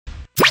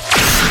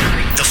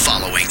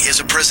following is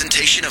a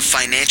presentation of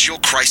Financial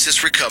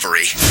Crisis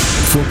Recovery.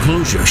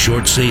 Foreclosure,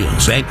 short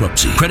sales,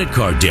 bankruptcy, credit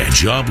card debt,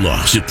 job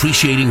loss,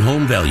 depreciating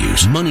home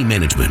values, money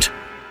management.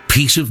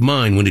 Peace of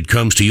mind when it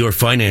comes to your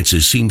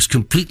finances seems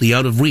completely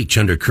out of reach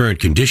under current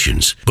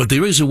conditions, but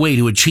there is a way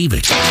to achieve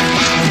it.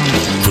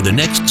 For the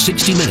next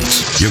 60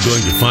 minutes, you're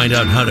going to find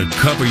out how to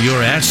cover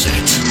your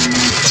assets.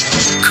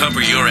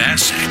 Cover your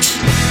assets.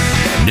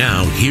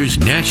 Now, here's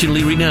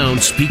nationally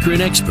renowned speaker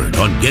and expert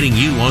on getting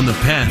you on the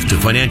path to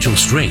financial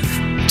strength,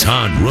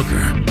 Todd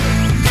Rooker.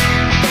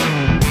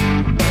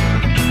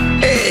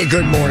 Hey,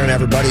 good morning,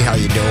 everybody. How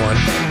you doing?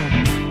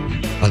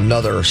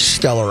 Another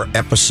stellar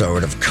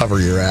episode of Cover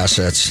Your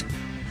Assets.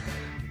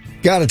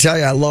 Got to tell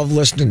you, I love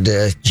listening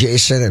to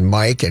Jason and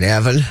Mike and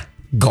Evan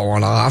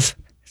going off.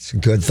 It's a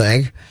good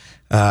thing.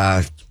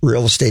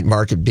 Real estate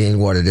market being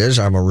what it is.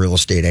 I'm a real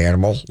estate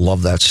animal.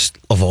 Love that,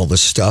 of all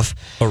this stuff.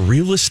 A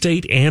real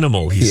estate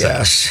animal, he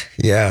says.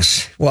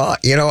 Yes. Well,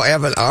 you know,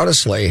 Evan,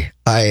 honestly,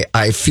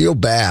 I feel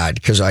bad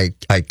because I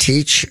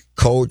teach,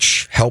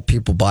 coach, help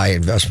people buy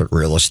investment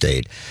real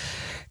estate.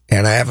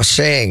 And I have a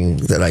saying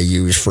that I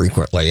use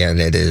frequently,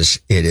 and it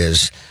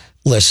is,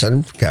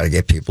 listen, got to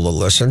get people to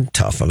listen,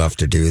 tough enough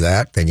to do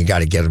that. Then you got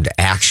to get them to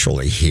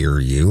actually hear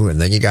you, and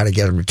then you got to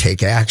get them to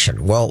take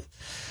action. Well,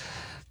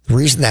 the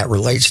reason that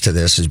relates to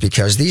this is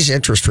because these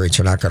interest rates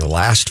are not going to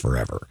last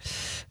forever.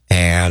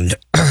 And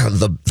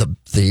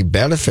the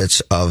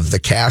benefits of the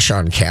cash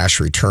on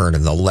cash return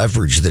and the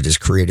leverage that is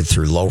created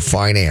through low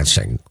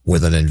financing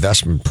with an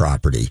investment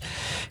property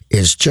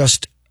is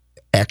just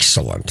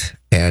excellent.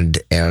 And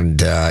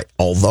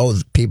although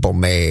people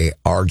may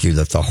argue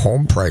that the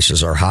home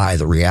prices are high,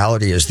 the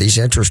reality is these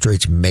interest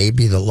rates may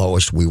be the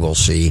lowest we will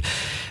see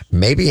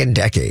maybe in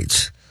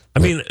decades. I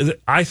mean,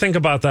 I think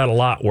about that a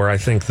lot, where I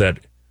think that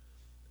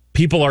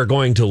people are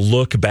going to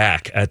look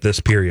back at this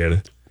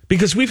period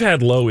because we've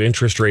had low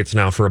interest rates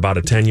now for about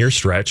a 10-year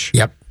stretch.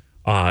 Yep.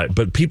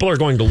 But people are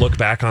going to look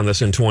back on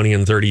this in 20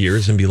 and 30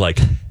 years and be like,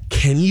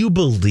 can you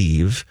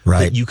believe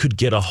that you could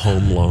get a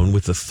home loan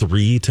with a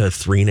 3 to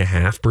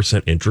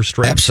 3.5% interest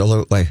rate?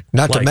 Absolutely.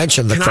 Not to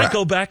mention the... Can I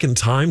go back in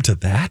time to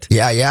that?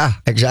 Yeah,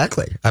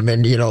 exactly. I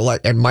mean, you know,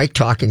 and Mike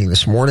talking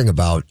this morning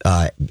about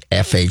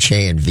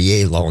FHA and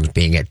VA loans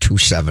being at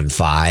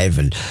 2.75,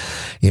 and,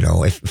 you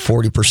know, if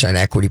 40%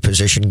 equity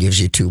position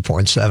gives you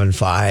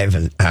 2.75,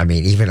 and I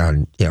mean, even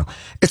on, you know,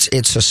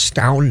 it's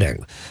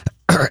astounding.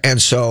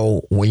 And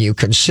so when you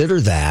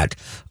consider that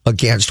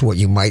against what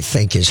you might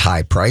think is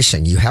high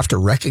pricing, you have to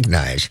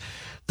recognize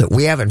that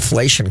we have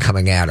inflation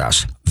coming at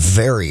us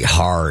very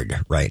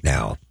hard right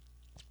now.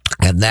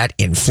 And that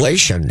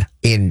inflation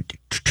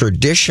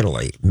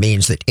traditionally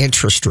means that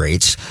interest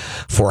rates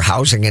for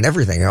housing and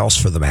everything else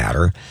for the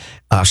matter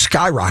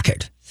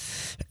skyrocket.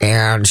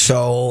 And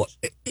so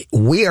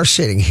we are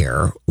sitting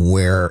here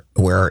where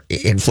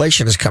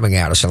inflation is coming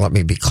at us. And let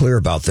me be clear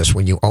about this.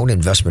 When you own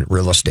investment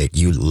real estate,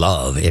 you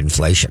love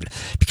inflation,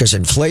 because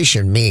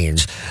inflation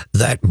means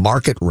that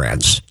market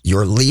rents,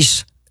 your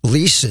leases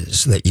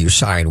that you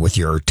sign with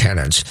your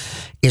tenants,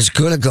 is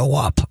going to go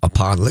up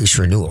upon lease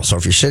renewal. So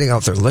if you're sitting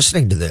out there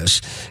listening to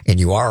this and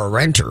you are a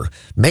renter,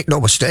 make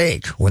no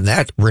mistake, when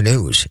that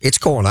renews, it's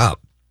going up.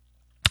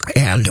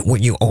 And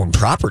when you own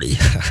property,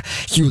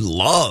 you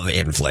love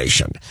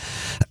inflation.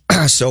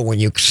 So when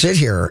you sit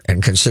here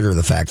and consider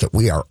the fact that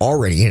we are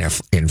already in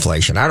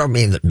inflation, I don't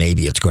mean that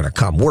maybe it's going to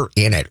come. We're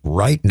in it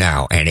right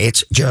now, and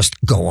it's just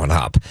going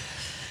up.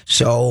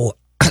 So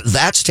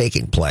that's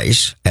taking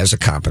place as a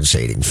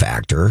compensating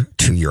factor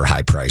to your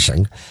high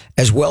pricing,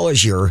 as well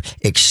as your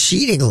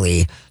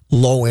exceedingly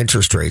low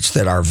interest rates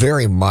that are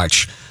very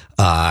much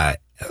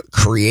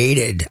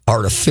created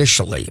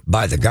artificially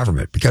by the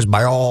government, because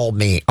by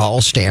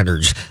all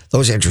standards,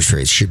 those interest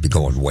rates should be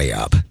going way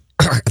up.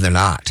 And they're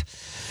not.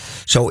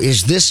 So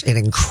is this an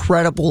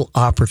incredible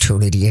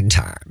opportunity in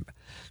time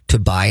to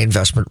buy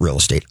investment real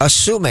estate,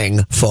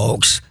 assuming,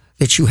 folks,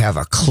 that you have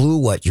a clue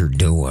what you're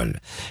doing?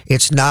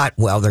 It's not,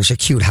 well, there's a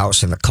cute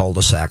house in the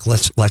cul-de-sac,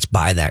 let's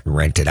buy that and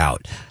rent it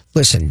out.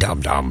 Listen,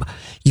 dum-dum,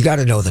 you got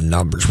to know the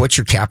numbers. What's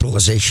your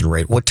capitalization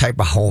rate? What type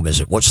of home is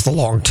it? What's the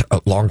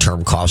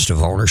long-term cost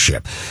of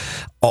ownership?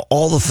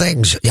 All the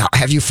things.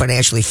 Have you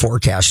financially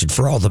forecasted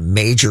for all the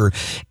major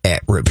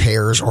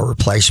repairs or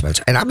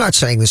replacements? And I'm not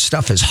saying this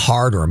stuff is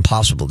hard or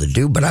impossible to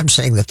do, but I'm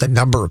saying that the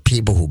number of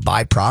people who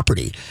buy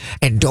property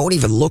and don't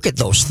even look at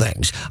those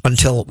things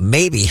until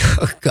maybe,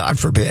 God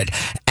forbid,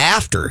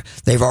 after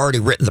they've already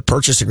written the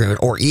purchase agreement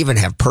or even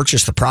have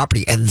purchased the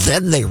property, and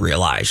then they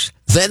realize,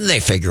 then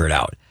they figure it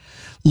out.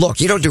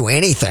 Look, you don't do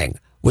anything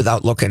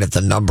without looking at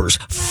the numbers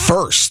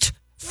first.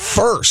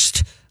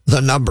 The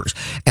numbers.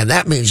 And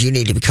that means you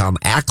need to become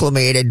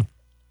acclimated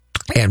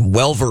and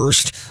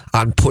well-versed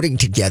on putting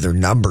together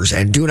numbers,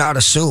 and do not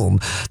assume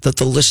that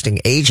the listing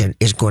agent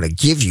is going to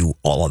give you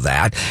all of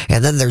that.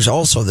 And then there's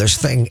also this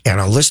thing in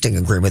a listing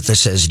agreement that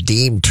says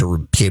deemed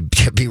to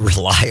be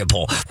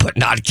reliable, but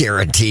not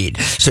guaranteed.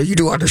 So you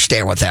do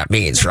understand what that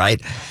means,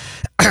 right?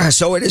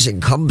 So it is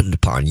incumbent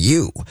upon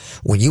you,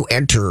 when you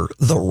enter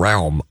the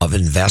realm of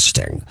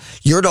investing,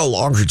 you're no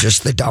longer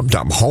just the dumb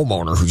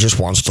homeowner who just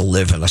wants to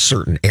live in a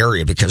certain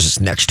area because it's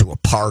next to a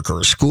park or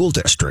a school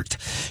district.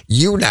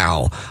 You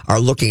now are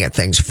looking at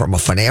things from a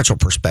financial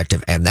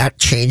perspective, and that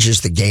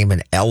changes the game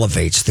and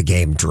elevates the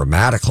game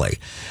dramatically.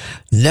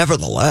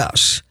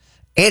 Nevertheless,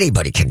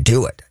 anybody can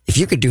do it. If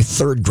you could do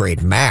third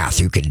grade math,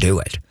 you can do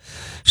it.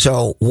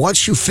 So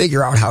once you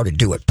figure out how to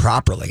do it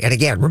properly, and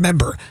again,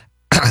 remember,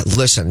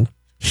 listen,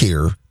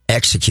 hear,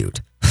 execute.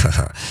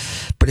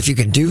 But if you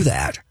can do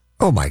that,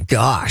 oh my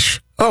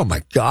gosh,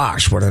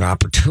 what an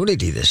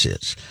opportunity this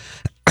is.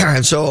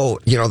 And so,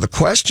 the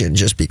question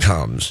just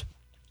becomes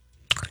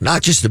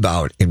not just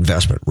about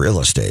investment real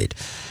estate,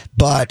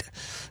 but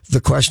the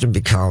question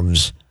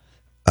becomes,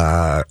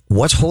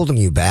 what's holding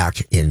you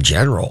back in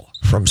general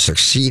from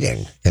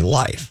succeeding in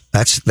life?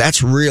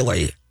 That's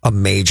really a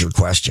major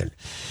question,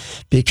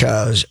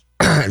 because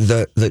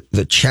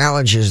the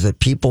challenge is that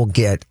people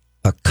get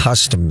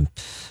accustomed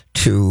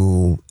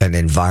to an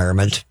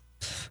environment,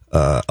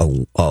 a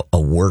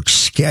work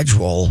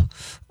schedule,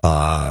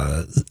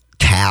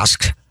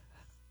 task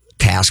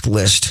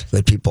list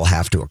that people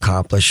have to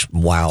accomplish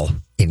while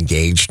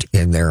engaged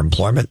in their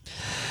employment.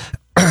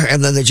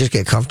 And then they just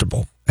get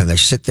comfortable and they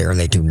sit there and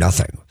they do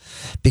nothing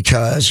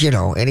because,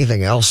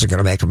 anything else is going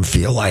to make them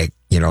feel like,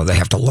 they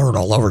have to learn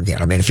all over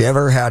again. I mean, if you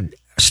ever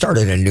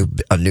started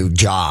a new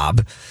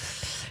job,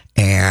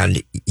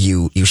 and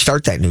you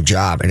start that new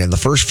job, and in the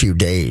first few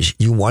days,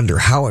 you wonder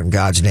how in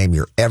God's name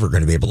you're ever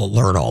going to be able to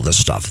learn all this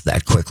stuff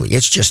that quickly.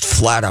 It's just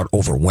flat out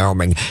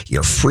overwhelming.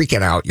 You're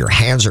freaking out. Your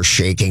hands are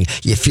shaking.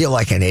 You feel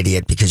like an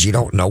idiot because you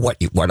don't know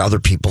what other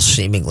people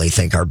seemingly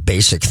think are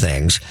basic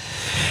things.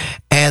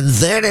 And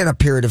then in a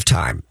period of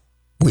time,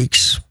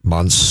 weeks,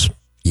 months,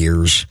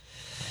 years,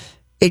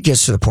 it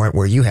gets to the point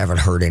where you haven't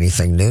heard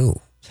anything new.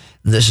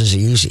 This is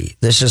easy.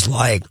 This is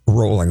like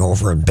rolling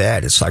over in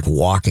bed. It's like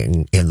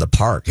walking in the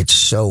park. It's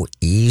so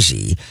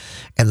easy.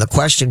 And the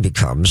question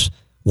becomes,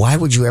 why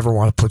would you ever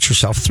want to put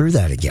yourself through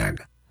that again?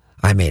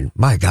 I mean,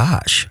 my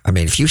gosh. I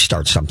mean, if you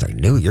start something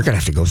new, you're going to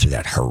have to go through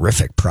that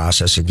horrific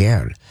process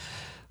again.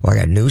 Well,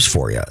 I got news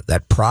for you.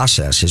 That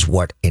process is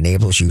what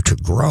enables you to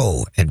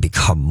grow and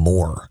become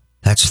more.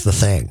 That's the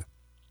thing.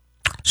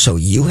 So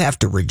you have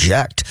to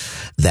reject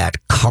that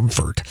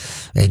comfort,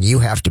 and you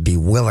have to be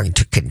willing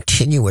to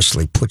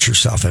continuously put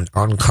yourself in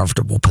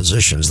uncomfortable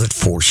positions that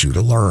force you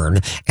to learn,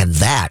 and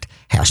that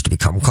has to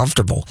become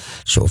comfortable.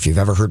 So if you've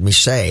ever heard me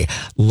say,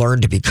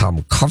 learn to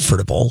become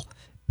comfortable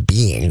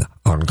being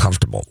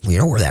uncomfortable, you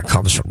know where that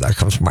comes from. That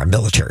comes from my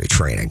military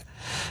training.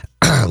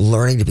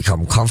 Learning to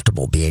become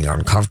comfortable being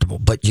uncomfortable.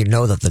 But you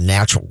know that the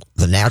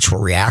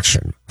natural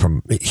reaction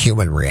from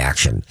human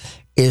reaction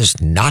is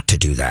not to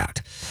do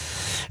that.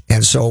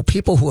 And so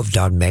people who have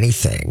done many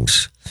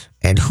things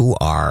and who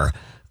are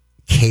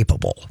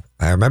capable.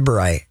 I remember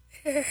I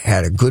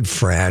had a good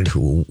friend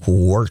who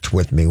worked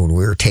with me when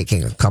we were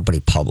taking a company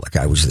public.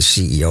 I was the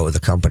CEO of the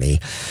company,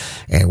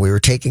 and we were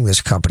taking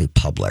this company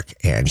public.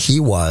 And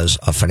he was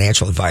a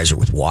financial advisor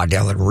with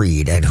Waddell and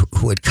Reed, and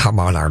who had come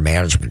on our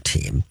management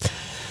team.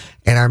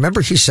 And I remember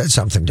he said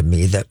something to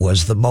me that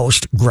was the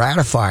most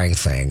gratifying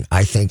thing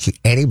I think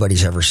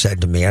anybody's ever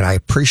said to me. And I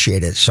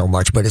appreciate it so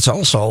much, but it's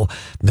also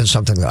been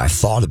something that I've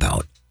thought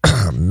about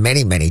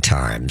many, many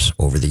times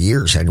over the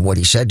years. And what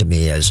he said to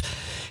me is,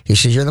 he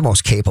says, you're the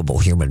most capable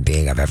human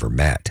being I've ever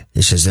met.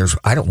 He says,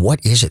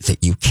 what is it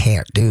that you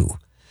can't do?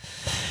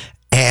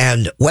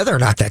 And whether or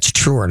not that's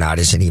true or not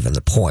isn't even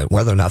the point.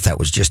 Whether or not that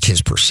was just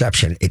his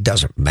perception, it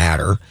doesn't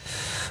matter.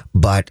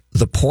 But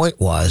the point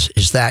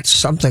is that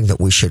something that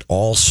we should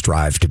all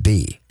strive to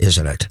be,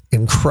 isn't it?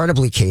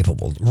 Incredibly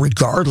capable,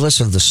 regardless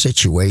of the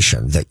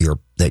situation that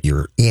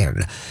you're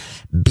in,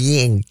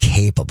 being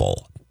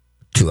capable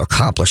to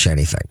accomplish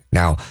anything.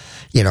 Now,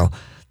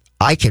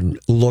 I can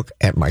look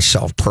at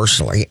myself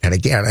personally, and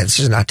again, this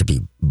is not to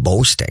be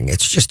boasting.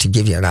 It's just to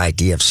give you an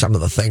idea of some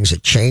of the things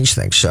that change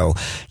things. So,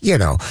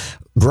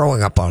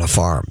 growing up on a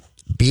farm,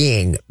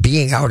 being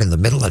out in the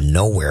middle of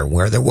nowhere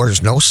where there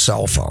was no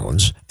cell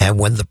phones, and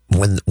when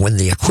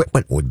the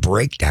equipment would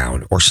break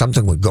down or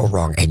something would go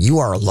wrong and you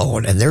are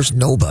alone and there's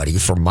nobody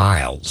for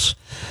miles,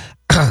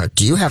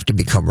 do you have to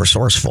become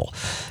resourceful?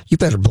 You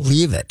better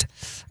believe it.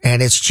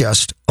 And it's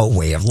just a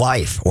way of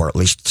life, or at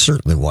least it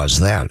certainly was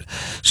then.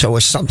 So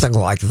is something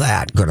like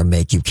that going to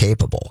make you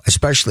capable,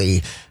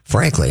 especially,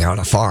 frankly, on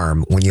a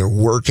farm when you're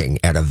working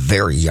at a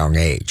very young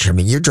age? I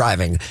mean, you're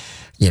driving,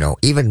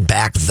 even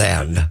back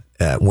then,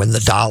 when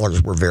the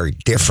dollars were very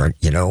different,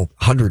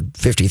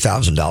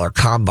 $150,000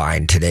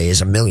 combine today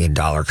is $1 million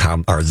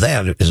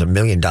then is $1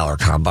 million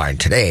combine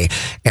today.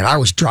 And I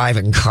was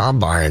driving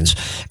combines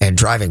and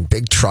driving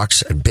big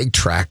trucks and big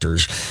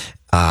tractors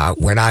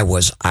when I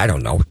was,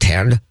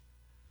 10,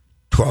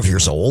 12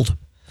 years old.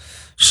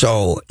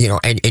 So,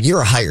 and you're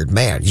a hired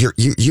man. You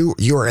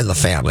are in the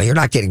family. You're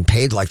not getting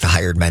paid like the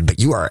hired men, but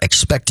you are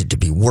expected to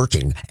be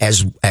working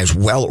as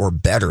well or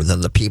better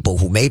than the people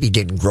who maybe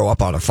didn't grow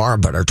up on a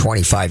farm but are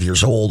 25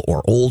 years old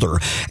or older,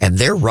 and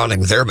they're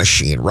running their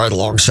machine right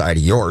alongside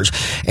of yours,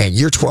 and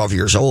you're 12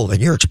 years old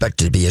and you're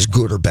expected to be as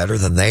good or better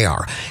than they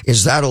are.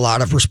 Is that a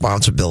lot of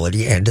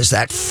responsibility, and does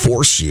that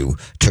force you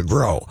to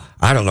grow?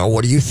 I don't know.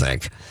 What do you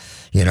think?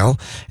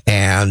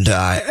 And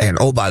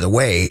oh, by the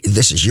way,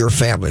 this is your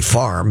family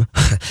farm.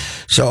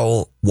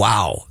 So,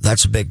 wow,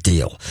 that's a big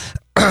deal.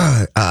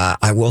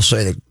 I will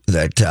say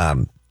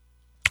that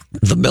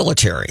the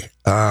military,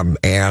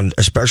 and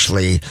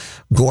especially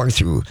going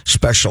through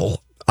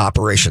special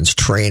operations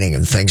training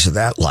and things of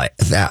that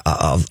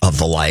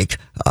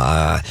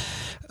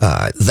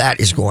that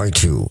is going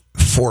to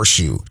force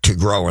you to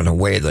grow in a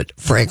way that,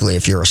 frankly,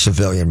 if you're a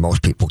civilian,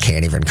 most people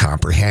can't even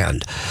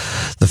comprehend.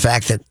 The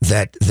fact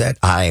that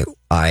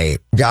I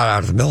got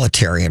out of the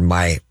military, and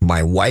my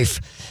wife,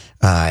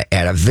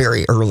 at a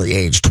very early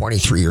age,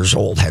 23 years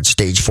old, had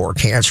stage 4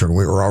 cancer, and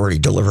we were already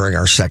delivering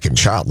our second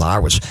child. Now, I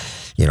was,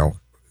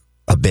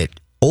 a bit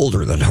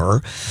older than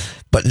her,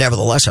 but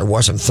nevertheless, I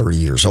wasn't 30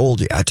 years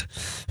old yet.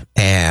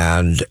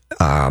 And,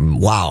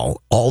 wow,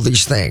 all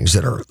these things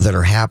that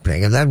are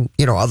happening. And then,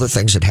 other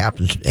things that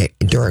happened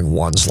during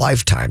one's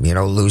lifetime,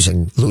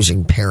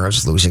 losing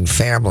parents, losing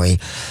family,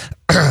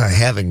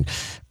 having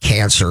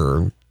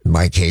cancer, in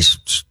my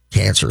case,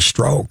 cancer,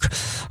 stroke,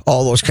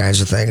 all those kinds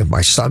of things.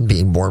 My son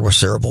being born with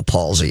cerebral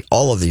palsy,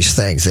 all of these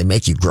things, they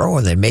make you grow,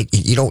 and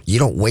you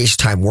don't waste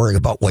time worrying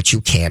about what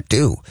you can't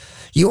do.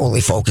 You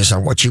only focus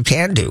on what you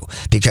can do,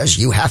 because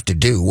you have to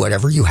do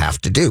whatever you have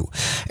to do.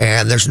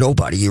 And there's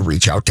nobody you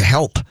reach out to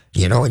help,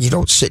 and you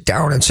don't sit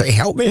down and say,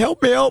 help me,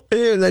 help me, help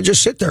me, and then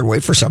just sit there and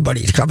wait for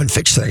somebody to come and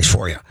fix things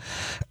for you.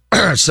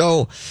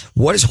 So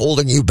what is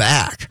holding you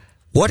back?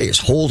 What is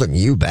holding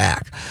you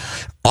back?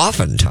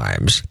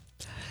 Oftentimes,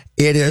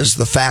 it is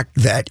the fact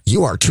that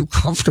you are too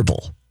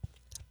comfortable.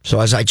 So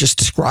as I just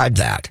described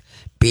that,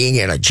 being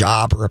in a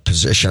job or a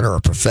position or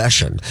a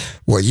profession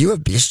where you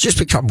have just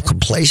become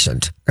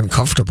complacent and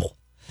comfortable,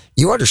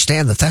 you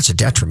understand that that's a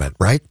detriment,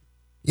 right?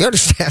 You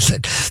understand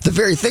that the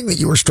very thing that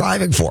you were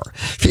striving for,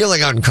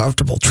 feeling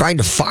uncomfortable, trying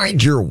to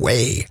find your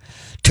way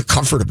to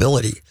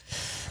comfortability,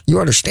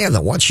 you understand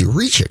that once you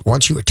reach it,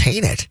 once you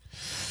attain it,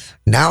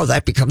 now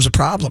that becomes a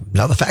problem.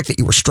 Now, the fact that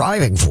you were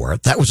striving for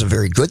it, that was a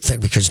very good thing,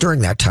 because during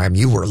that time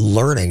you were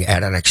learning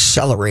at an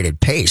accelerated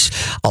pace,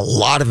 a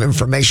lot of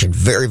information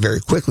very,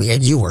 very quickly,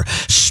 and you were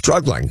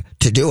struggling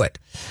to do it.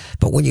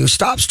 But when you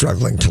stop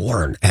struggling to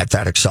learn at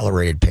that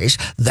accelerated pace,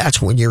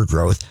 that's when your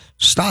growth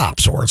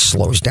stops, or it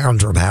slows down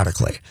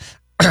dramatically.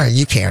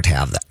 You can't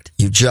have that.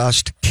 You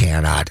just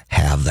cannot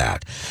have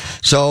that.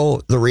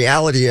 So the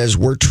reality is,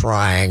 we're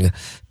trying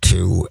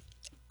to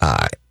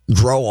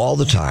grow all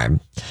the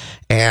time,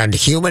 and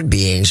human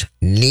beings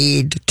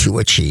need to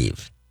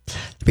achieve.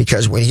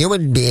 Because when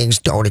human beings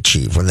don't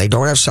achieve, when they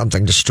don't have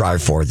something to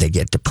strive for, they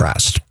get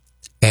depressed.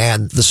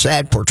 And the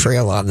sad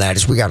portrayal on that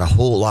is we got a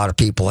whole lot of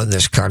people in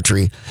this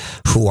country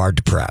who are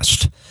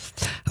depressed.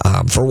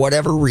 For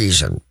whatever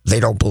reason, they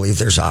don't believe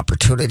there's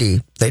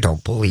opportunity. They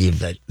don't believe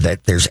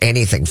that there's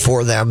anything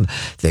for them.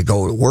 They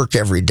go to work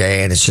every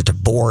day, and it's just a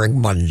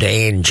boring,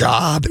 mundane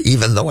job,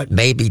 even though it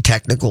may be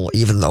technical,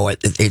 even though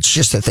it's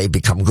just that they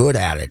become good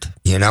at it,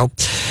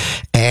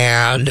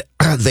 and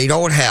they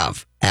don't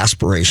have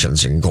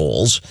aspirations and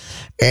goals,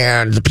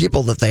 and the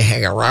people that they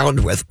hang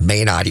around with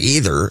may not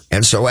either.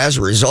 And so as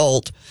a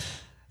result,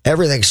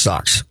 everything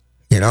sucks,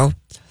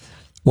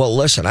 Well,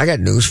 listen, I got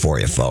news for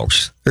you,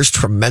 folks. There's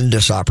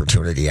tremendous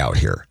opportunity out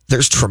here.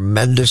 There's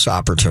tremendous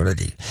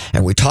opportunity.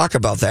 And we talk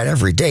about that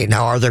every day.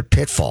 Now, are there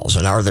pitfalls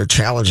and are there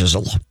challenges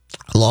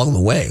along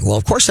the way? Well,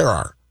 of course there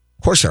are.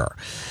 Of course there are.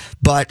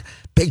 But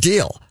big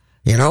deal,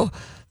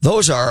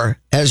 Those are,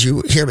 as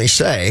you hear me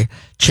say,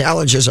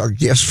 challenges are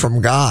gifts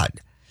from God.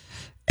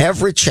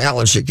 Every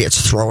challenge that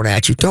gets thrown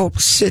at you, don't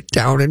sit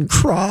down and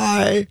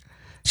cry.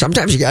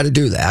 Sometimes you got to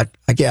do that.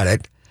 I get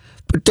it.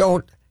 But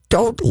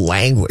don't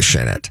languish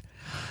in it.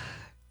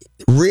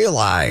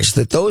 Realize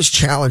that those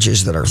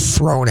challenges that are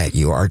thrown at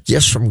you are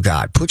gifts from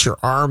God. Put your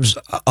arms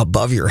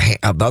above your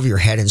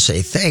head and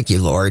say, thank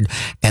you, Lord.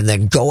 And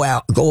then go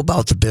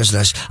about the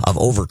business of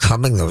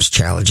overcoming those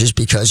challenges,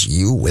 because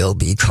you will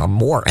become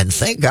more. And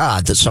thank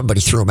God that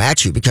somebody threw them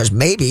at you, because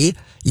maybe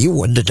you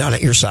wouldn't have done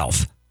it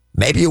yourself.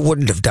 Maybe you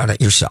wouldn't have done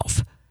it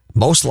yourself.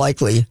 Most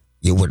likely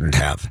you wouldn't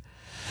have.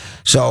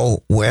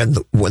 So when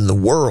the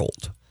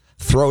world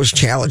throws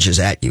challenges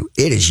at you,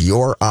 it is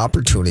your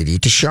opportunity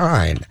to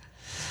shine.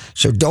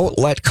 So don't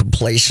let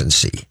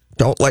complacency,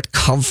 don't let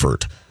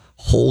comfort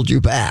hold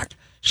you back.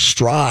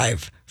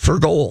 Strive for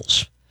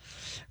goals.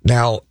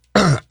 Now,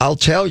 I'll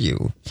tell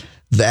you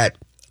that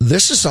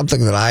this is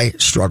something that I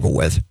struggle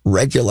with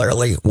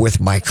regularly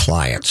with my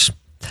clients.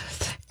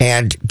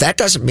 And that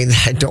doesn't mean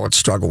that I don't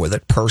struggle with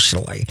it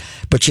personally.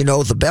 But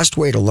the best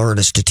way to learn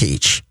is to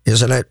teach,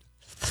 isn't it?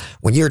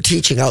 when you're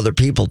teaching other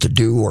people to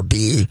do or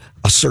be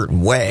a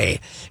certain way,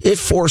 it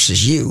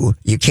forces you.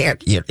 You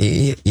can't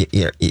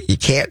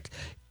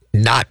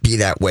not be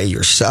that way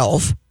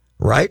yourself,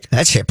 right?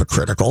 That's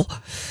hypocritical.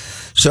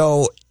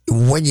 So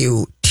when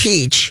you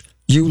teach,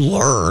 you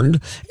learn,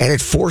 and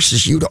it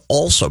forces you to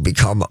also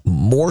become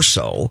more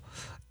so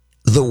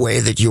the way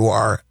that you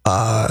are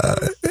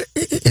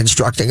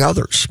instructing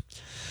others.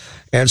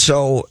 And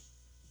so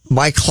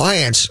my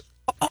clients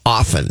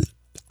often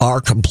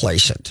are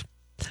complacent.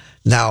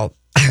 Now,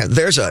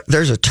 there's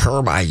a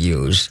term I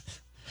use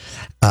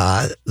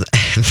that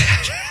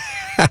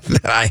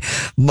I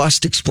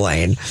must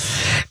explain,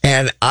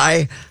 and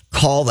I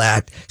call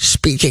that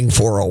speaking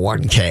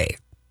 401k.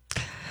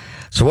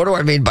 So what do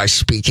I mean by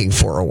speaking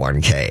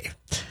 401k?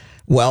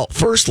 Well,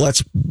 first,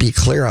 let's be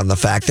clear on the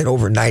fact that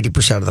over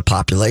 90% of the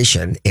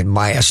population, in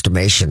my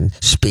estimation,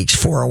 speaks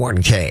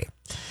 401k.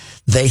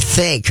 They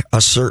think a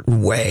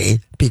certain way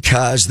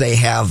because they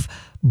have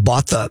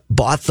bought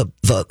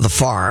the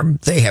farm,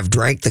 they have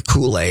drank the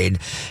Kool-Aid,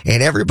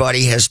 and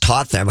everybody has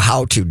taught them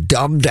how to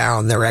dumb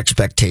down their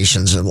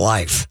expectations in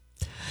life.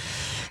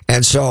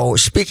 And so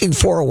speaking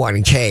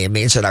 401k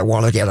means that I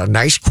want to get a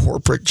nice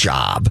corporate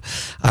job.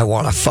 I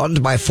want to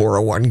fund my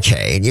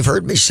 401k. And you've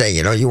heard me say,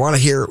 you want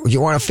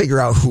to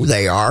figure out who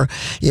they are.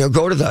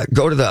 Go to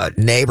the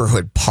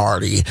neighborhood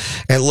party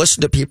and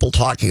listen to people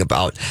talking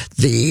about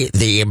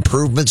the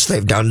improvements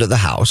they've done to the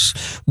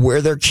house,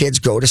 where their kids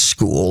go to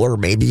school or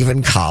maybe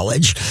even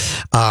college,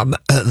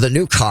 the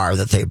new car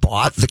that they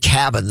bought, the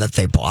cabin that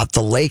they bought,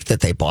 the lake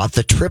that they bought,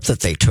 the trip that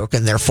they took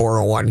in their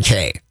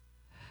 401k.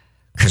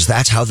 Because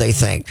that's how they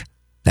think.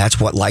 That's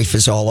what life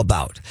is all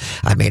about.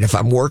 I mean, if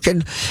I'm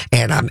working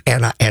and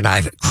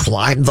I've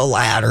climbed the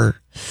ladder,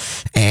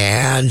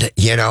 and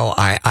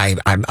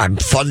I'm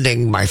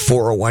funding my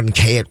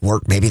 401k at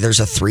work. Maybe there's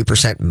a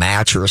 3%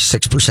 match or a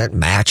 6%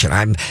 match, and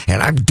I'm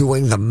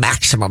doing the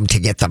maximum to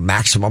get the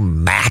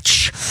maximum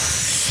match.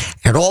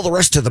 And all the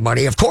rest of the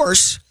money, of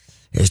course,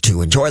 is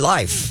to enjoy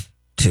life,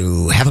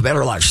 to have a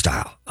better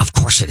lifestyle. Of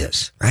course it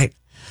is, right?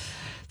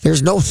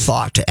 There's no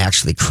thought to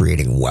actually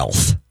creating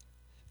wealth.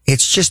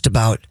 It's just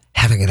about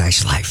having a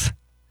nice life.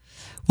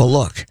 Well,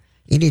 look,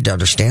 you need to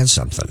understand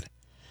something.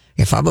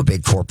 If I'm a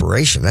big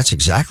corporation, that's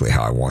exactly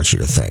how I want you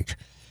to think.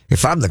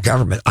 If I'm the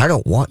government, I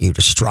don't want you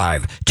to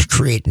strive to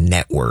create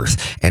net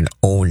worth and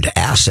owned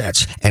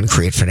assets and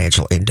create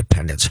financial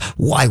independence.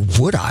 Why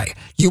would I?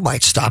 You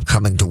might stop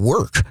coming to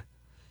work.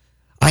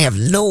 I have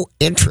no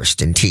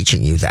interest in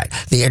teaching you that.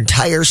 The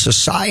entire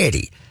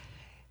society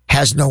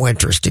has no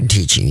interest in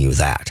teaching you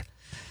that.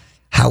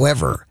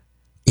 However,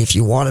 if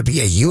you want to be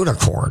a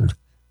unicorn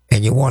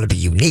and you want to be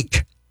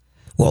unique,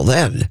 well,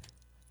 then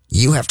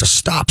you have to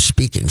stop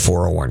speaking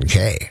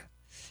 401k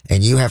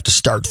and you have to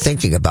start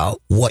thinking about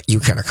what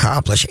you can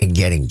accomplish and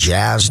getting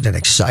jazzed and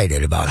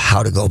excited about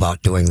how to go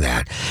about doing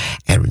that.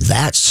 And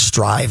that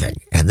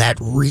striving and that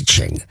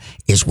reaching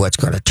is what's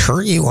going to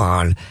turn you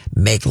on,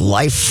 make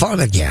life fun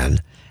again,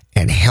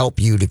 and help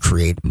you to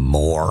create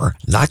more,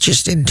 not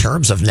just in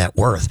terms of net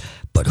worth,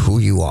 but who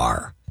you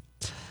are.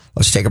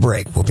 Let's take a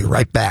break. We'll be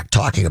right back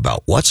talking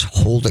about what's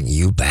holding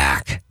you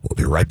back. We'll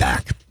be right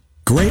back.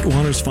 Great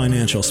Waters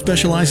Financial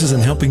specializes in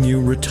helping you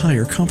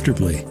retire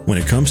comfortably. When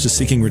it comes to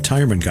seeking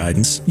retirement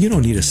guidance, you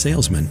don't need a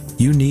salesman.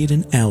 You need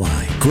an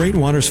ally. Great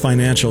Waters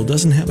Financial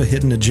doesn't have a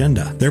hidden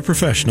agenda. Their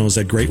professionals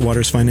at Great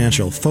Waters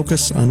Financial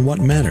focus on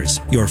what matters,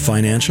 your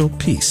financial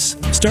peace.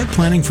 Start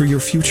planning for your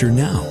future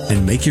now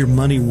and make your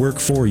money work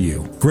for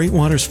you. Great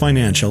Waters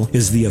Financial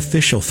is the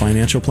official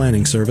financial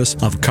planning service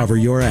of Cover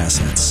Your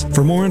Assets.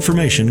 For more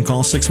information,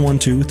 call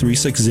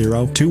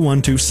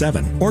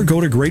 612-360-2127 or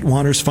go to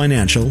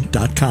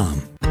greatwatersfinancial.com.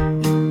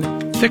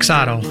 Fix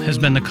Auto has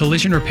been the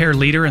collision repair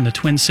leader in the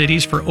Twin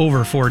Cities for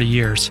over 40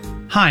 years.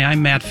 Hi,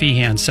 I'm Matt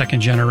Feehan,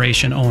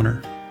 second-generation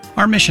owner.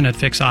 Our mission at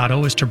Fix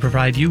Auto is to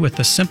provide you with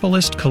the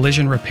simplest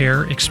collision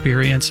repair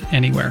experience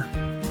anywhere.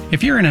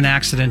 If you're in an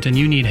accident and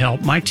you need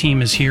help, my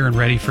team is here and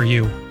ready for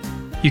you.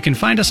 You can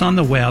find us on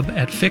the web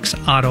at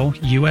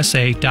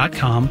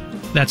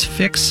fixautousa.com. That's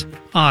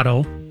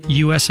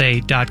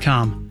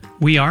fixautousa.com.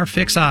 We are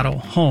Fix Auto,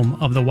 home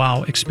of the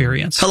WOW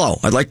experience. Hello,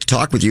 I'd like to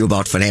talk with you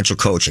about financial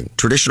coaching.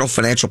 Traditional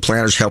financial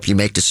planners help you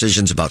make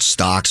decisions about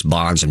stocks,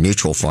 bonds, and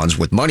mutual funds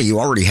with money you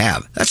already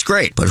have. That's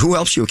great, but who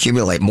helps you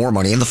accumulate more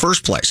money in the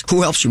first place?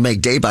 Who helps you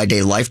make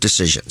day-by-day life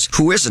decisions?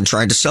 Who isn't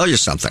trying to sell you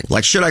something?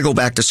 Like, should I go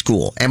back to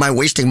school? Am I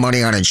wasting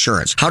money on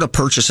insurance? How to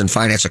purchase and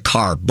finance a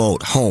car,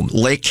 boat, home,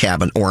 lake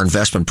cabin, or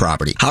investment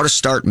property? How to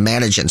start,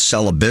 manage, and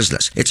sell a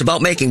business? It's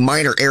about making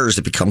minor errors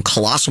that become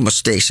colossal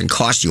mistakes and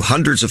cost you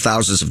hundreds of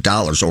thousands of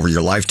dollars over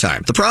your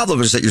lifetime. The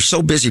problem is that you're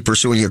so busy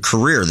pursuing your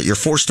career that you're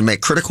forced to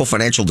make critical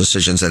financial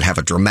decisions that have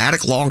a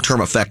dramatic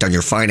long-term effect on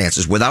your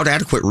finances without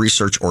adequate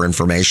research or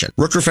information.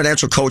 Rooker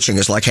Financial Coaching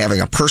is like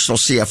having a personal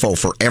CFO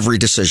for every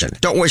decision.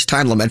 Don't waste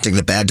time lamenting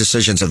the bad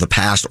decisions of the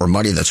past or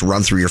money that's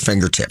run through your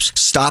fingertips.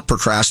 Stop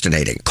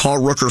procrastinating. Call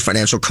Rooker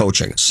Financial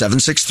Coaching,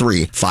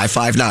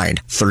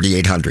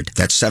 763-559-3800.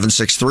 That's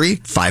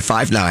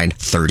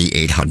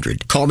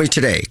 763-559-3800. Call me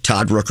today,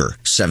 Todd Rooker,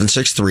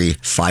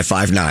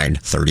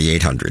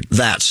 763-559-3800.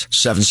 That's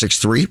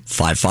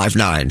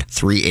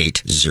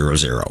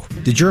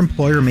 763-559-3800. Did your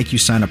employer make you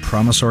sign a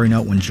promissory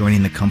note when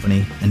joining the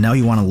company, and now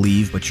you want to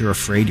leave, but you're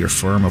afraid your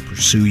firm will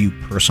pursue you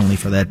personally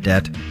for that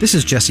debt? This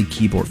is Jesse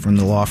Keyboard from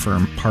the law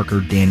firm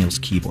Parker Daniels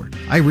Keyboard.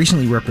 I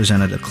recently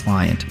represented a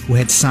client who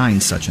had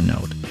signed such a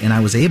note, and I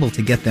was able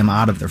to get them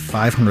out of their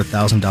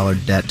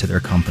 $500,000 debt to their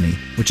company,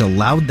 which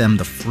allowed them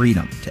the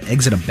freedom to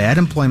exit a bad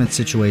employment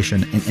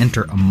situation and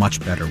enter a much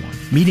better one.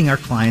 Meeting our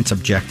clients'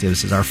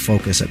 objectives is our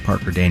focus at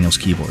Parker Daniels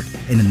Keyboard,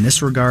 and in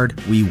this regard,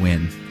 we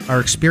win. Our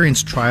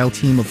experienced trial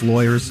team of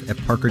lawyers at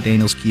Parker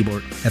Daniels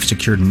Keyboard have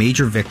secured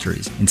major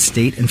victories in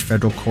state and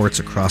federal courts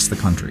across the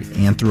country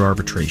and through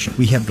arbitration.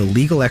 We have the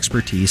legal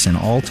expertise in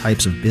all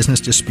types of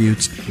business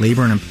disputes,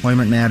 labor and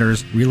employment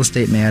matters, real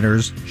estate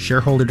matters,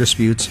 shareholder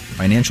disputes,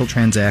 financial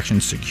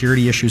transactions,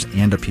 security issues,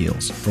 and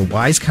appeals. For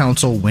wise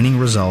counsel, winning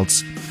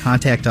results,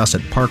 contact us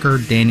at Parker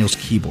Daniels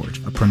Keyboard,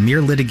 a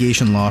premier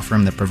litigation law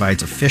firm that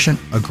provides efficient,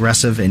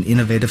 aggressive, and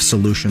innovative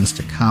solutions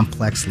to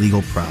complex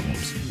legal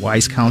problems.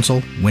 Wise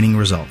counsel, winning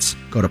results.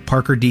 Go to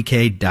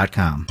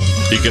parkerdk.com.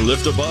 He can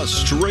lift a bus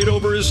straight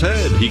over his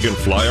head. He can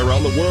fly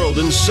around the world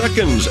in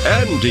seconds.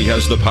 And he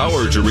has the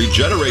power to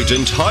regenerate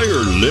entire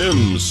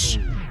limbs.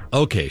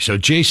 Okay, so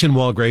Jason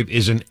Walgrave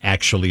isn't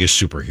actually a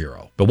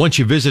superhero. But once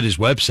you visit his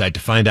website to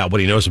find out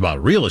what he knows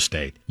about real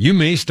estate, you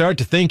may start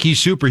to think he's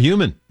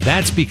superhuman.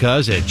 That's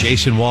because at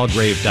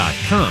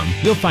jasonwalgrave.com,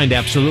 you'll find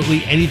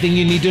absolutely anything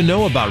you need to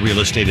know about real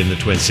estate in the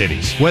Twin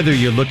Cities. Whether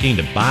you're looking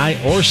to buy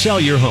or sell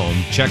your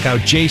home, check out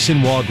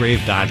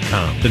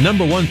jasonwalgrave.com, the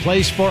 #1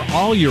 place for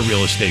all your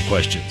real estate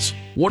questions.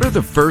 What are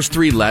the first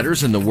 3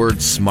 letters in the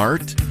word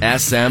SMART?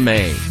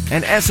 SMA.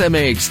 And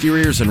SMA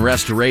Exteriors and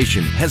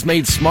Restoration has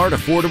made smart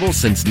affordable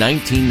since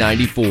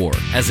 1994.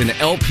 As an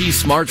LP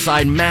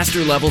SmartSide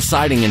Master Level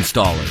Siding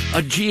Installer,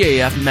 a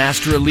GAF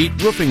Master Elite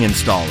Roofing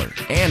Installer,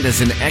 and as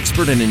an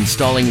expert in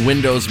installing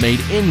windows made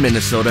in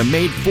Minnesota,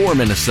 made for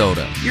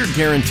Minnesota, you're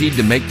guaranteed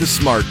to make the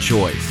smart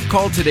choice.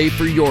 Call today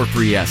for your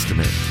free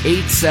estimate.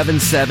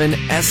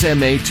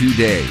 877-SMA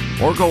today.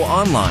 Or go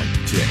online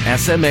to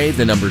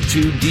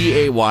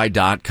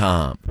SMA2DAY.com.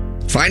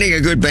 Finding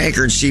a good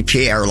banker and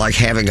CPA are like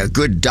having a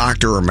good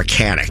doctor or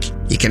mechanic.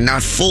 You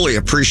cannot fully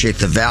appreciate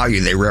the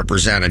value they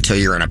represent until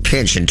you're in a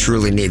pinch and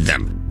truly need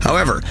them.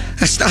 However,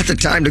 that's not the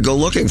time to go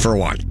looking for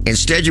one.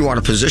 Instead, you want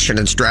to position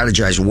and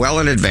strategize well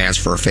in advance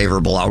for a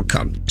favorable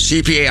outcome.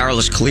 CPA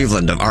Arliss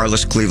Cleveland of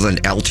Arliss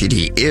Cleveland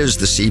LTD is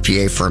the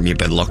CPA firm you've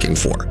been looking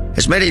for.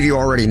 As many of you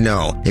already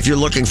know, if you're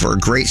looking for a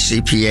great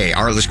CPA,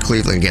 Arliss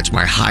Cleveland gets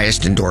my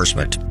highest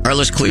endorsement.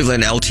 Arliss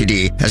Cleveland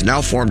LTD has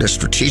now formed a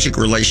strategic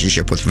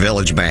relationship with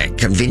Village Bank,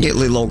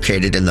 conveniently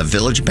located in the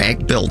Village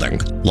Bank building,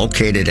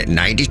 located at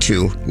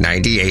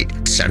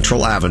 9298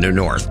 Central Avenue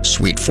North,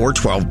 Suite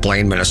 412,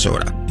 Blaine,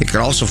 Minnesota. You can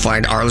also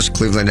find Arliss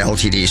Cleveland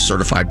LTD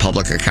certified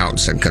public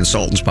accountants and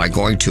consultants by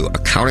going to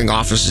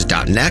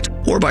accountingoffices.net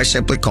or by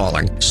simply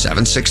calling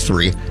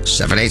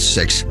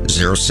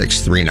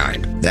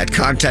 763-786-0639. That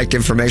contact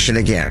information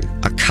again,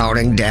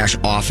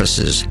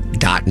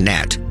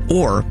 accounting-offices.net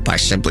or by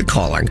simply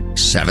calling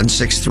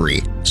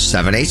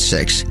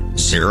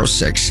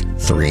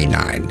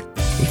 763-786-0639.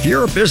 If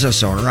you're a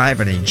business owner, I have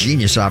an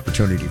ingenious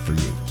opportunity for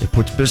you. It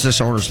puts business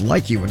owners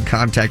like you in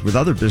contact with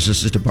other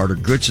businesses to barter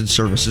goods and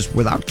services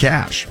without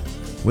cash.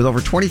 With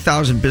over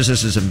 20,000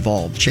 businesses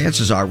involved,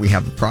 chances are we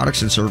have the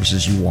products and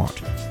services you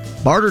want.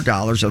 Barter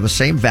dollars are the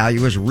same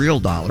value as real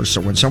dollars, so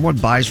when someone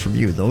buys from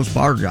you, those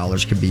barter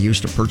dollars can be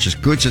used to purchase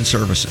goods and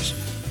services.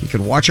 You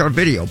can watch our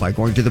video by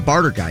going to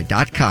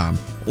thebarterguy.com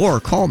or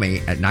call me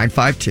at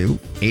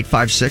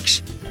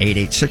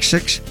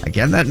 952-856-8866.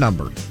 Again, that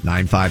number,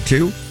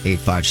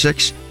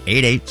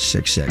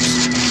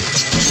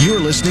 952-856-8866. You're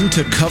listening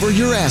to Cover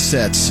Your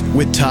Assets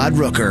with Todd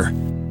Rooker.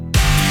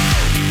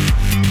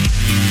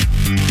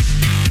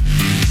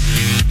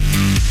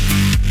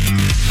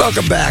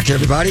 Welcome back,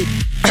 everybody.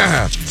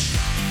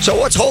 So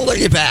what's holding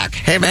you back?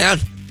 Hey, man,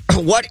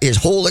 what is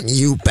holding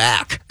you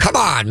back? Come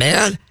on,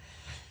 man.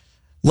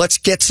 Let's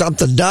get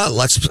something done.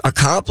 Let's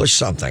accomplish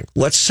something.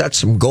 Let's set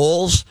some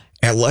goals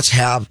and let's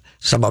have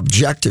some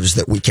objectives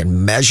that we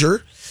can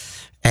measure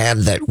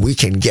and that we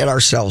can get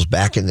ourselves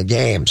back in the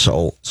game.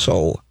 So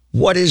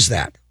what is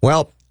that?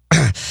 Well,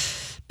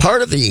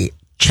 part of the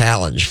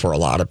challenge for a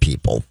lot of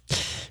people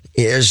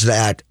is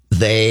that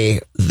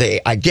they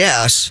I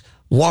guess,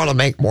 want to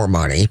make more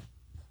money.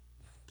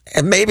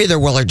 And maybe they're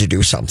willing to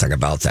do something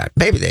about that.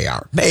 Maybe they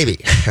are. Maybe.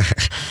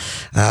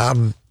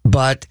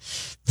 But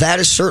that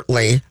is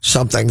certainly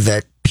something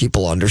that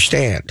people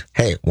understand.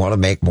 Hey, want to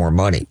make more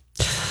money.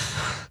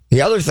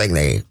 The other thing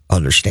they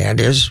understand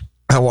is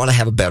I want to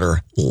have a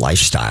better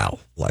lifestyle,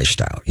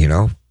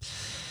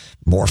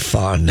 more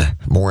fun,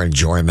 more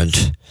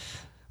enjoyment,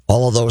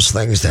 all of those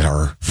things that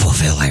are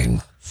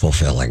fulfilling.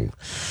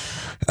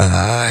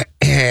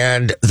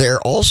 And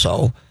they're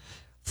also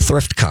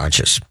thrift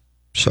conscious.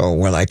 So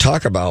when I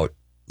talk about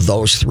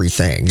those three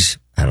things,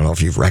 I don't know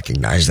if you've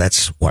recognized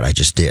that's what I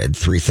just did,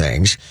 three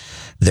things.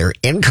 They're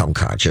income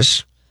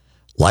conscious,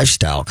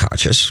 lifestyle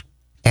conscious,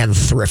 and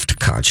thrift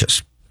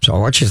conscious. So I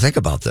want you to think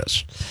about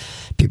this.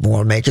 People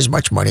want to make as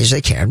much money as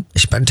they can. They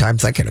spend time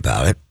thinking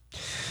about it.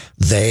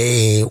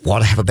 They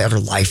want to have a better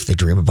life. They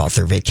dream about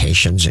their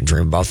vacations and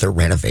dream about their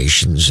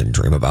renovations and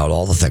dream about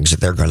all the things that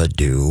they're going to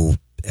do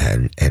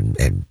and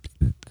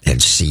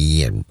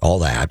see and all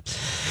that.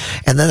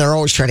 And then they're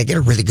always trying to get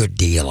a really good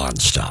deal on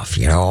stuff,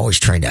 always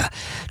trying to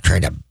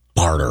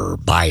barter,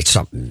 buy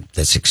something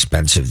that's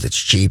expensive, that's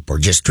cheap, or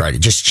just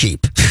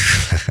cheap.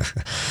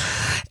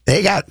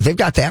 They've got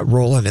that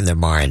rolling in their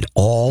mind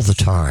all the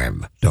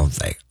time, don't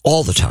they?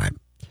 All the time.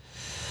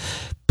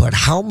 But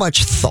how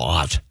much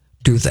thought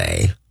do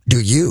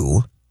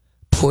you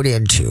put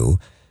into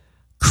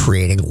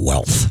creating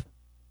wealth?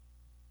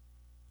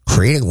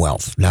 Creating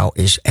wealth. Now,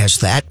 has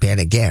that been,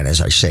 again, as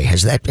I say,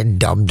 has that been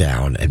dumbed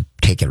down and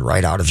taken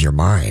right out of your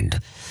mind?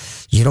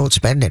 You don't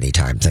spend any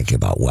time thinking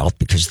about wealth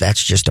because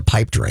that's just a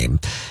pipe dream.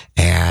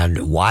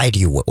 And why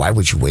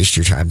would you waste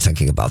your time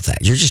thinking about that?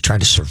 You're just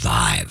trying to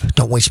survive.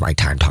 Don't waste my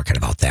time talking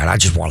about that. I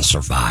just want to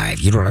survive.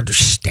 You don't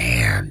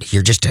understand.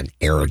 You're just an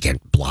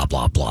arrogant blah,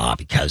 blah, blah,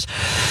 because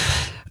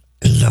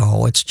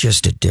no, it's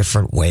just a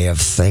different way of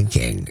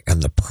thinking.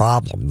 And the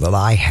problem that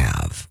I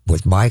have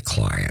with my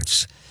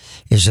clients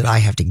is that I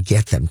have to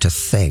get them to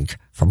think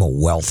from a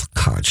wealth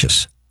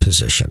conscious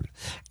position.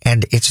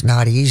 And it's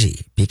not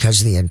easy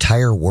because the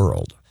entire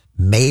world,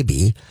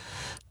 maybe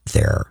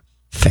their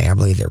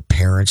family, their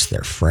parents,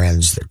 their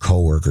friends, their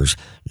coworkers,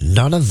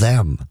 none of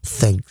them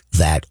think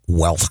that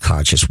wealth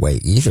conscious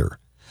way either.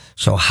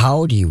 So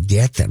how do you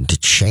get them to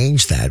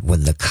change that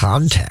when the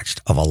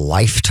context of a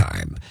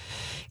lifetime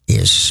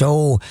is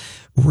so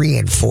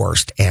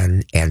reinforced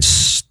and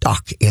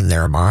stuck in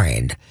their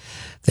mind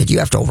that you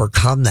have to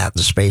overcome that in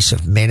the space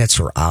of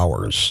minutes or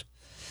hours?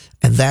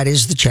 And that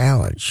is the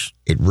challenge.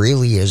 It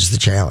really is the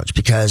challenge,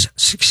 because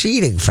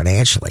succeeding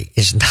financially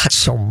is not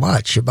so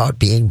much about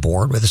being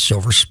born with a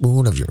silver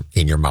spoon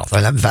in your mouth.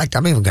 And in fact,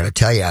 I'm even going to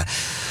tell you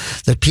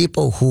that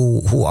people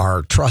who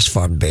are trust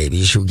fund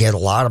babies, who get a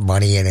lot of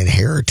money in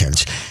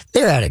inheritance,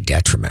 they're at a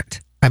detriment.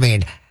 I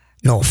mean,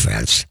 no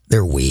offense,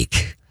 they're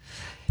weak.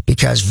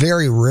 Because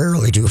very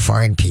rarely do you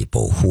find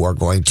people who are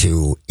going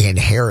to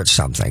inherit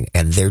something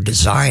and their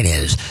design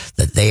is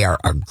that they are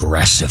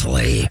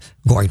aggressively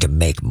going to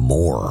make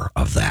more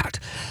of that.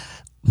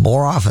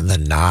 More often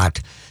than not,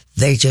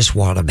 they just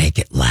want to make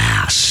it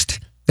last.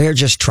 They're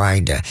just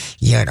trying to,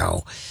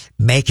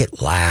 make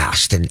it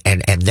last.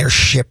 And their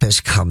ship has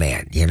come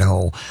in,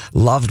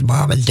 loved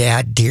mom and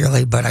dad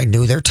dearly, but I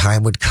knew their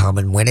time would come.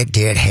 And when it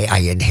did, hey, I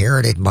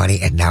inherited money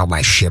and now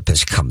my ship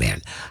has come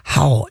in.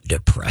 How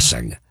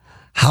depressing.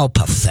 How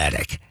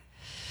pathetic.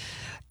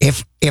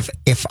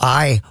 If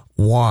I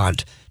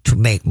want to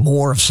make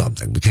more of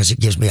something because it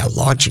gives me a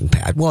launching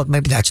pad, well,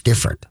 maybe that's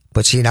different.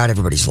 But see, not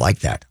everybody's like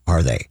that,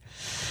 are they?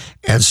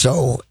 And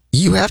so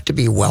you have to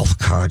be wealth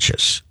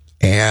conscious.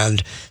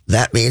 And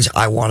that means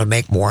I want to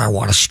make more. I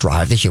want to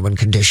strive. The human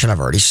condition, I've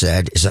already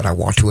said, is that I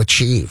want to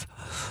achieve.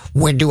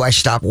 When do I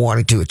stop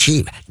wanting to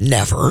achieve?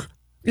 Never,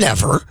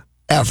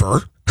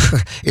 ever.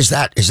 Is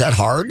that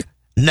hard?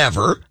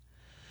 Never.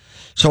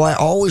 So I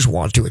always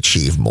want to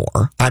achieve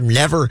more. I'm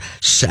never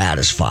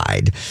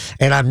satisfied,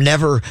 and I'm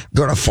never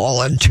going to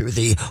fall into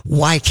the,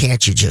 why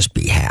can't you just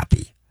be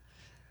happy?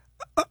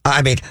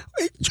 I mean,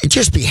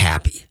 just be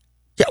happy.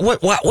 Yeah,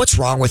 what's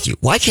wrong with you?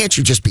 Why can't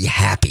you just be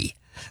happy?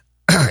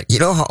 You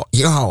know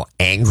how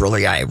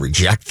angrily I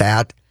reject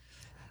that?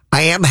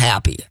 I am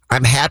happy.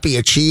 I'm happy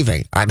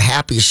achieving. I'm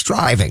happy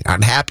striving.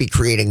 I'm happy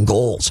creating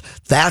goals.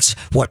 That's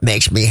what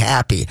makes me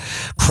happy.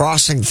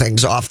 Crossing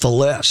things off the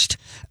list.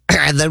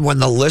 And then when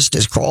the list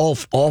is all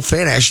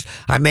finished,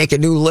 I make a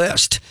new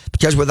list,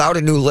 because without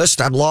a new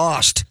list, I'm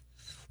lost.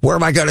 Where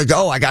am I going to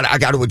go? I got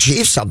to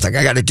achieve something.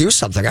 I got to do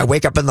something. I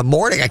wake up in the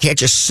morning. I can't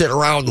just sit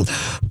around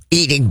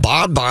eating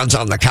bonbons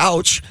on the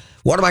couch.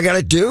 What am I going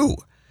to do?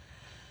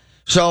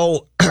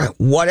 So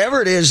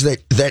whatever it is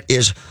that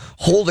is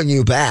holding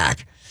you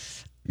back,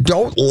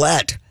 don't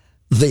let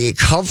the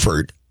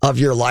comfort of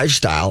your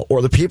lifestyle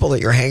or the people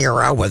that you're hanging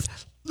around with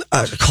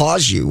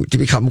cause you to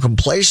become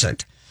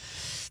complacent.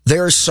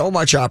 There's so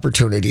much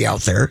opportunity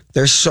out there.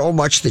 There's so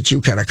much that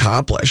you can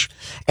accomplish.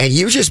 And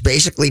you just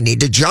basically need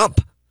to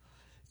jump.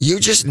 You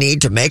just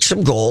need to make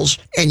some goals,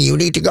 and you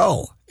need to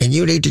go, and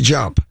you need to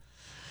jump.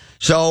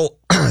 So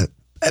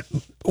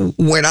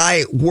when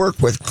I work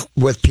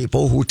with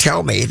people who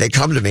tell me, they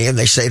come to me and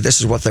they say this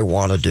is what they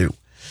want to do.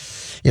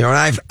 And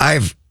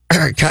I've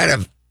kind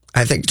of,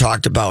 I think,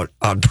 talked about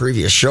on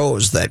previous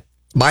shows that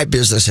my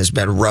business has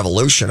been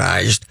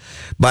revolutionized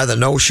by the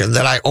notion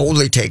that I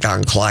only take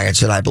on clients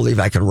that I believe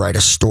I can write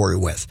a story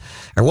with.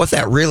 And what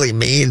that really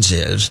means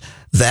is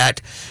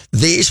that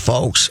these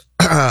folks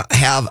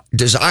have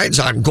designs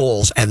on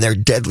goals and they're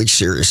deadly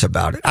serious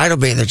about it. I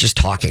don't mean they're just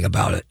talking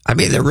about it. I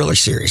mean, they're really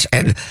serious.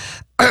 And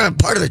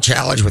part of the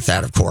challenge with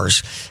that, of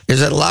course,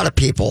 is that a lot of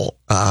people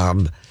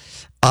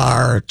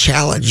are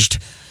challenged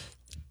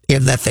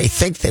in that they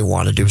think they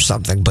want to do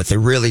something, but they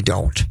really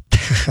don't.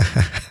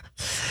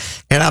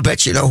 And I'll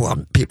bet you know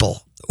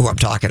who I'm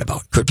talking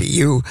about. Could be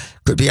you,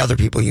 could be other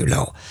people you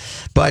know.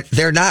 But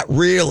they're not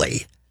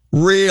really,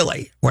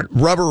 when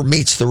rubber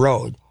meets the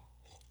road,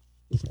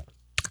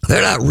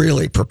 they're not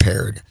really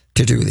prepared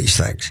to do these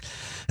things.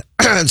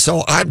 And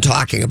so I'm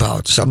talking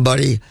about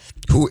somebody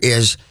who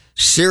is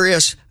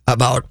serious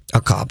about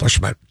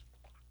accomplishment.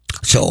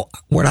 So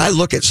when I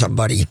look at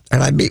somebody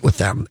and I meet with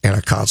them in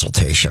a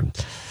consultation,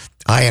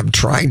 I am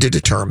trying to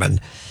determine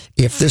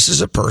if this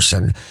is a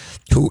person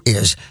who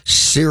is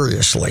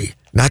seriously,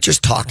 not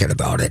just talking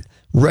about it,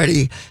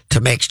 ready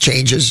to make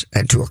changes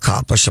and to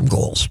accomplish some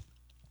goals.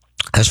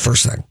 That's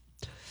first thing.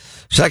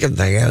 Second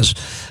thing is,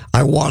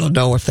 I want to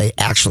know if they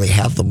actually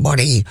have the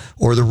money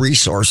or the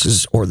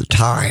resources or the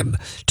time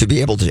to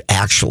be able to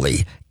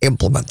actually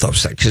implement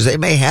those things. Because they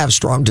may have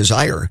strong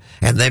desire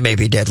and they may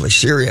be deadly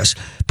serious,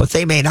 but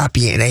they may not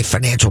be in a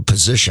financial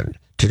position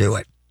to do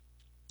it.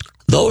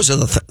 Those are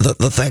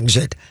the things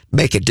that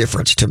make a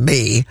difference to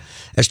me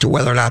as to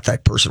whether or not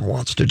that person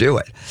wants to do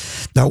it.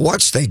 Now,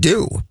 once they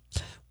do,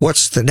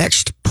 what's the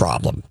next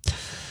problem?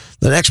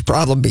 The next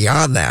problem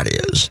beyond that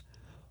is,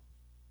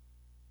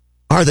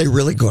 are they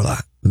really going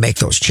to make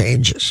those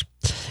changes?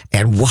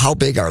 And how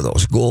big are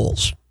those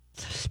goals?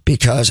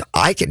 Because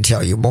I can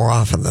tell you more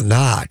often than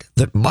not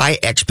that my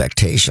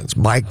expectations,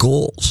 my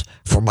goals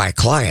for my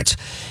clients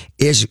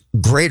is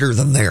greater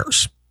than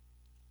theirs.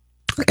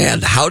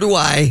 And how do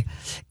I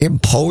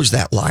impose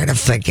that line of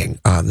thinking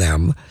on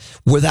them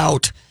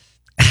without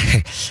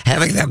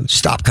having them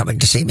stop coming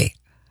to see me?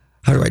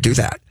 How do I do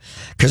that?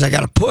 Because I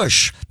got to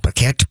push, but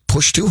can't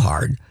push too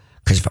hard.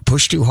 Because if I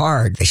push too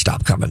hard, they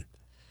stop coming.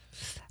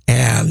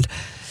 And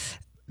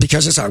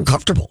because it's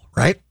uncomfortable,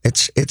 right?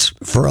 It's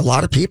for a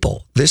lot of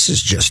people, this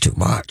is just too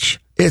much.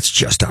 It's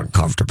just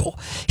uncomfortable.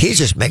 He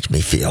just makes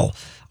me feel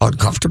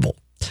uncomfortable.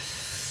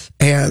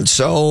 And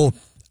so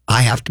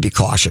I have to be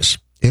cautious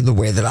in the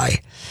way that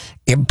I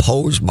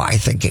impose my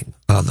thinking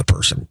on the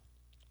person.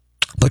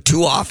 But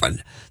too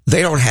often,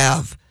 they don't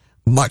have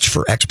much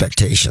for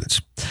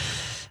expectations.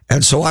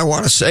 And so I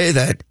want to say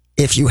that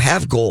if you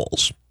have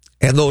goals,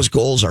 and those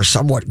goals are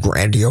somewhat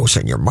grandiose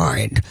in your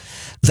mind,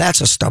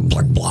 that's a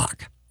stumbling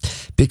block.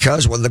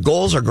 Because when the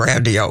goals are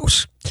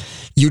grandiose,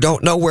 you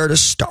don't know where to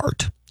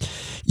start.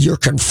 You're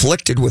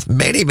conflicted with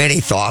many,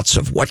 many thoughts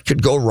of what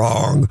could go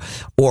wrong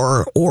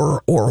or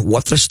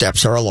what the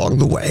steps are along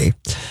the way.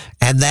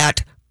 And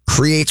that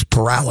creates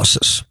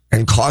paralysis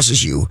and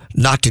causes you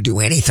not to do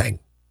anything.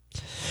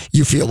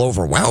 You feel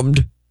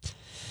overwhelmed.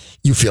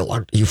 You feel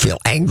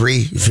angry.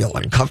 You feel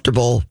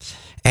uncomfortable.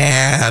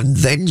 And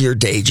then your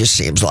day just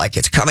seems like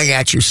it's coming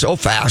at you so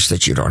fast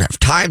that you don't have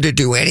time to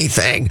do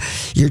anything.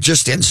 You're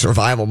just in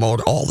survival mode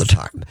all the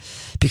time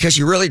because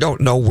you really don't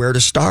know where to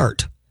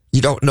start.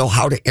 You don't know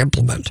how to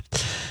implement.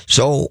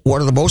 So one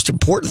of the most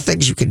important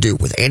things you can do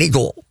with any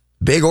goal,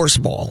 big or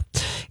small,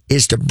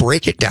 is to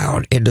break it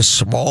down into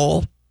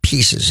small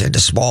pieces,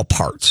 into small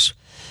parts.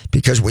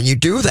 Because when you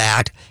do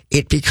that,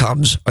 it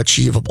becomes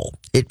achievable.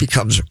 It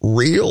becomes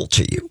real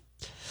to you.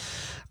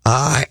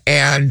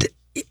 And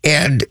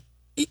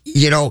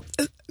you know,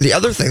 the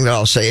other thing that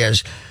I'll say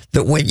is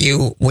that when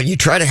you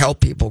try to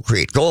help people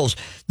create goals,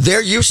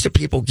 they're used to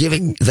people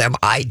giving them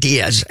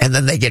ideas and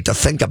then they get to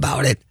think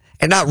about it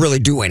and not really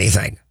do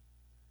anything.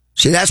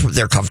 See, that's what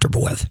they're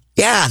comfortable with.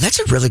 Yeah, that's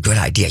a really good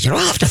idea. You know,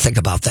 I'll have to think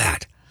about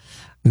that.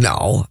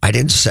 No, I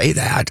didn't say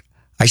that.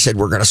 I said,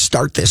 we're going to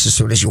start this as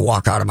soon as you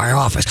walk out of my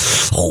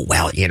office. Oh,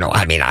 well, you know,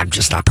 I mean, I'm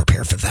just not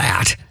prepared for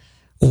that.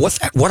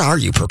 What are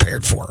you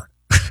prepared for?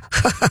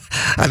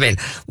 I mean,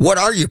 what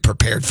are you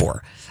prepared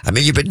for? I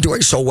mean, you've been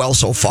doing so well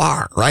so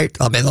far, right?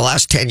 I mean, the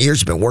last 10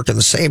 years you've been working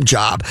the same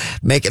job,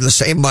 making the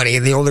same money,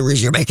 and the only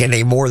reason you're making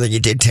any more than you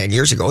did 10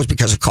 years ago is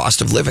because of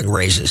cost of living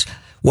raises.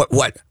 What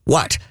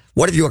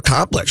have you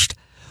accomplished?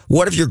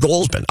 What have your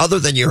goals been? Other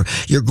than your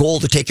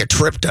goal to take a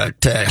trip to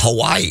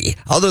Hawaii,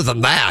 other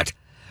than that,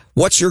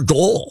 what's your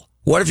goal?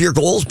 What have your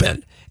goals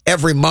been?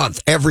 Every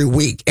month, every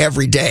week,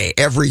 every day,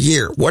 every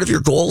year, what have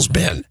your goals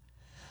been?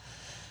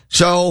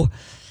 So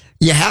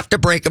you have to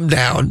break them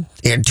down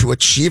into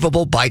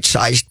achievable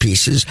bite-sized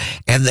pieces,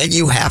 and then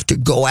you have to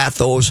go at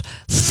those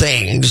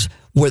things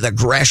with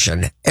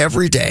aggression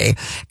every day.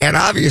 And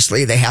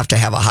obviously, they have to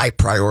have a high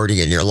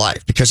priority in your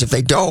life, because if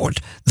they don't,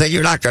 then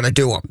you're not going to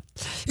do them.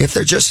 If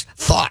they're just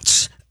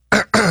thoughts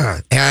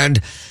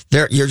and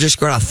you're just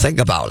going to think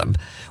about them,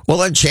 well,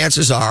 then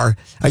chances are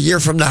a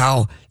year from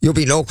now, you'll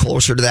be no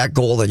closer to that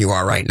goal than you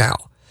are right now.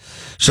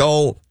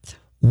 So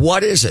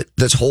what is it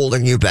that's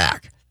holding you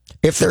back?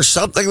 If there's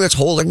something that's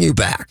holding you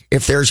back,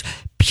 if there's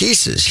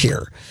pieces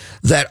here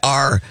that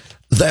are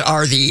that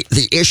are the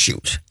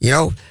issues. You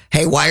know,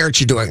 hey, why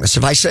aren't you doing this?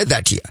 If I said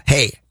that to you,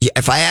 hey,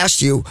 if I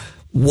asked you,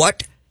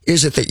 what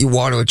is it that you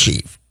want to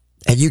achieve?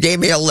 And you gave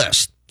me a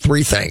list,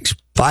 3 things,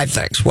 5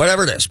 things,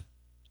 whatever it is.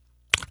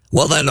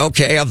 Well, then,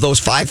 okay, of those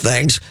 5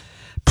 things,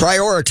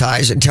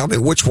 prioritize and tell me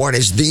which one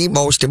is the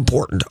most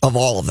important of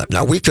all of them.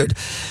 Now, we could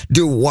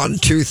do 1,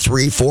 2,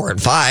 3, 4,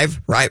 and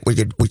 5, right? We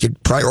could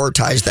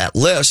prioritize that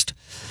list.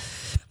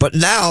 But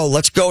now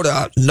let's go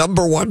to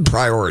number 1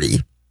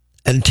 priority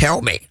and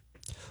tell me,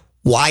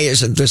 why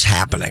isn't this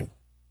happening?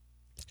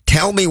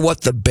 Tell me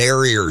what the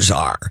barriers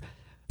are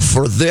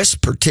for this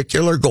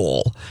particular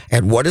goal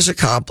and what is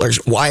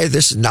accomplished. Why is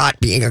this not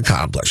being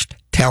accomplished?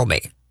 Tell me.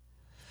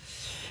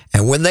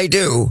 And when they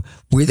do,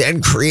 we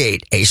then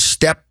create a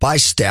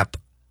step-by-step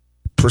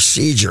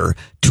procedure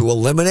to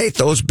eliminate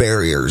those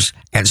barriers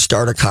and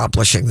start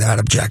accomplishing that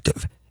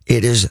objective.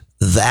 It is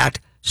that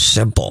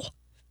simple.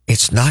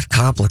 It's not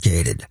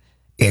complicated.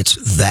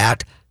 It's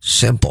that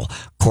simple.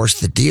 Of course,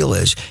 the deal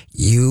is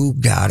you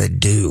gotta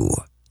do.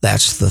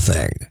 That's the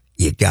thing.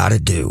 You gotta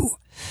do.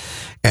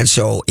 And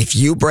so if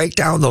you break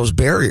down those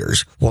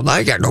barriers, well, now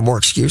you got no more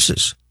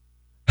excuses.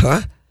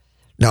 Huh?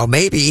 Now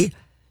maybe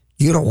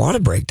you don't want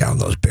to break down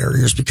those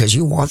barriers because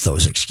you want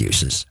those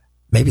excuses.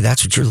 Maybe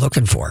that's what you're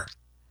looking for.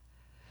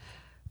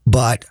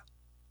 But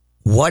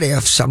what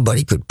if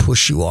somebody could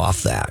push you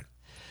off that?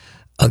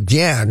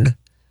 Again,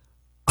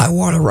 I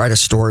want to write a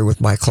story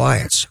with my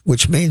clients,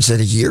 which means that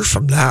a year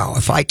from now,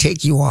 if I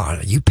take you on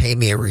and you pay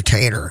me a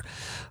retainer,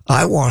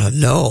 I want to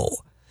know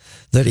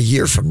that a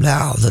year from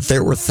now that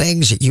there were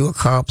things that you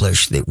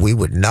accomplished that you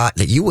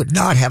would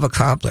not have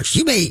accomplished.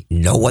 You may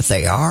know what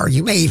they are.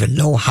 You may even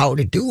know how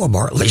to do them,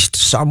 or at least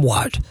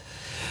somewhat.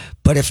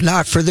 But if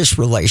not for this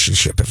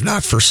relationship, if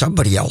not for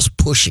somebody else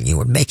pushing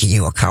you and making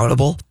you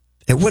accountable,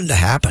 it wouldn't have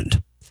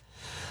happened.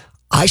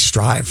 I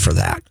strive for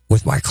that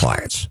with my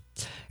clients.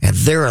 And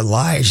therein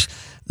lies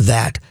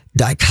that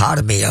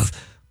dichotomy of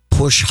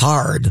push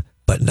hard,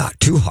 but not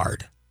too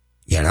hard,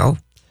 you know?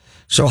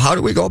 So how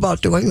do we go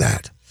about doing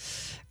that?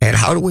 And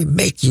how do we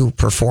make you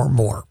perform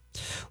more?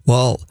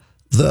 Well,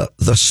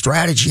 the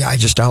strategy I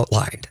just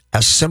outlined,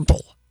 as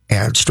simple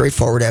and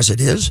straightforward as it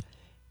is,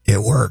 it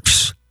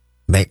works.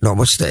 Make no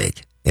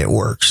mistake, it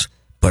works.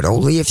 But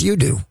only if you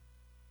do.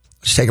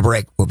 Let's take a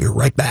break. We'll be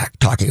right back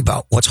talking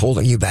about what's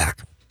holding you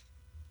back.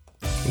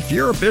 If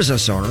you're a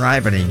business owner, I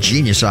have an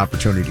ingenious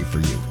opportunity for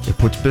you. It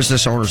puts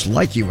business owners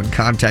like you in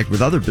contact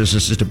with other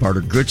businesses to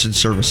barter goods and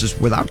services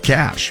without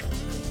cash.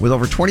 With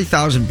over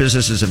 20,000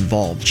 businesses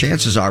involved,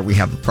 chances are we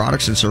have the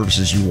products and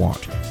services you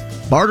want.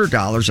 Barter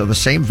dollars are the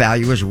same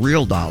value as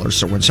real dollars,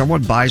 so when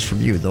someone buys from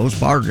you, those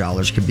barter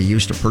dollars can be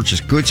used to purchase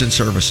goods and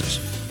services.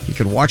 You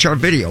can watch our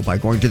video by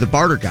going to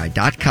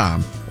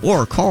thebarterguy.com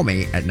or call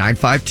me at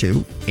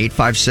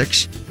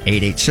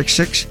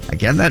 952-856-8866.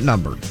 Again, that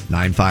number,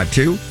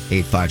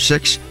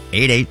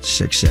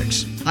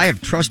 952-856-8866. I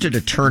have trusted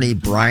attorney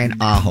Brian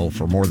Aho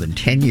for more than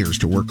 10 years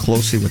to work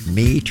closely with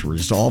me to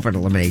resolve and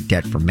eliminate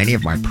debt for many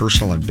of my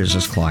personal and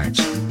business clients.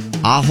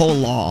 Aho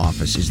Law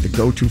Office is the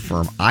go-to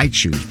firm I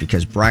choose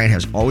because Brian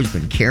has always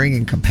been caring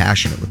and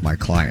compassionate with my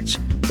clients,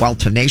 while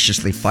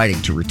tenaciously fighting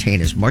to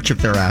retain as much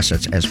of their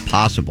assets as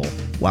possible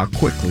while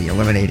quickly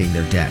eliminating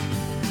their debt.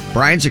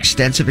 Brian's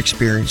extensive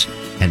experience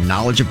and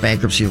knowledge of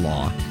bankruptcy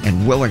law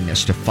and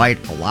willingness to fight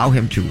allow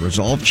him to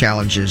resolve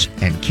challenges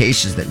and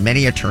cases that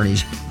many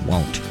attorneys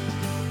won't.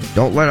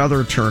 Don't let other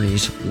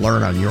attorneys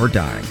learn on your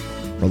dime.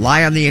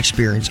 Rely on the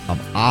experience of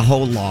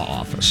Aho Law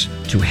Office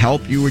to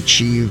help you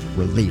achieve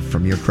relief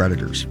from your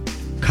creditors.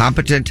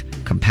 Competent,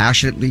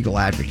 compassionate legal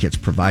advocates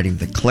providing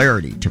the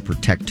clarity to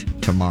protect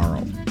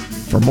tomorrow.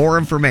 For more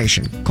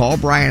information, call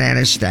Brian and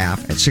his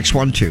staff at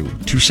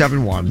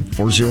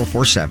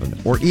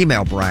 612-271-4047 or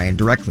email Brian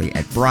directly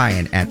at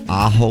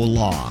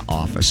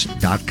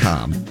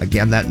brian@aholawoffice.com.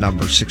 Again, that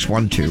number,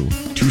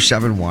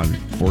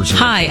 612-271-4047.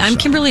 Hi, I'm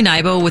Kimberly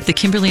Nybo with the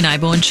Kimberly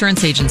Nybo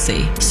Insurance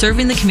Agency,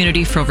 serving the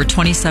community for over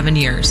 27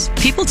 years.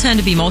 People tend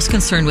to be most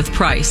concerned with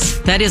price.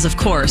 That is, of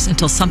course,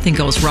 until something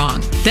goes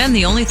wrong. Then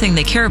the only thing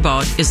they care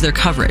about is their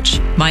coverage.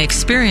 My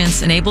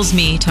experience enables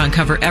me to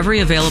uncover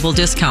every available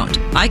discount.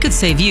 I could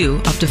save you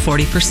up to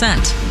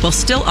 40%, while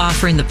still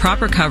offering the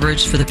proper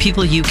coverage for the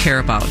people you care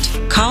about.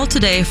 Call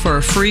today for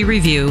a free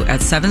review at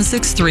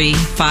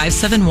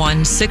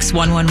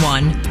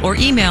 763-571-6111 or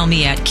email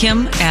me at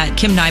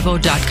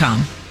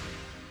kim@kimnybo.com.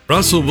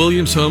 Russell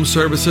Williams Home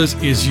Services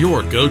is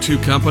your go-to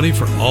company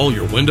for all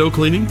your window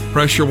cleaning,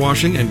 pressure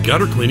washing, and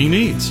gutter cleaning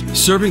needs.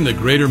 Serving the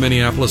greater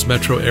Minneapolis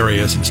metro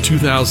area since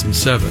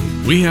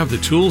 2007, we have the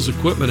tools,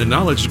 equipment, and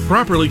knowledge to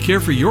properly care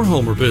for your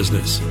home or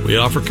business. We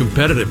offer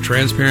competitive,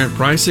 transparent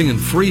pricing and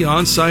free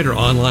on-site or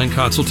online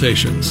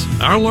consultations.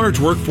 Our large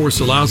workforce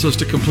allows us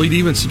to complete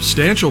even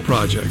substantial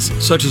projects,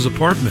 such as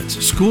apartments,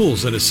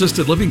 schools, and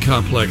assisted living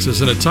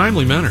complexes in a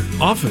timely manner,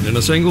 often in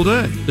a single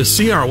day. To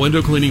see our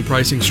window cleaning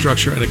pricing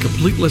structure and a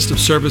complete list of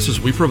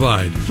services we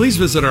provide, please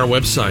visit our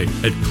website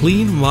at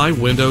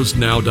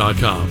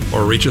cleanmywindowsnow.com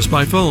or reach us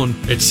by phone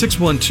at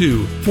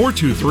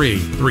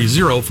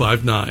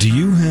 612-423-3059. Do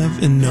you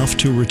have enough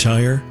to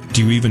retire?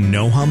 Do you even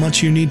know how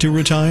much you need to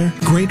retire?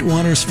 Great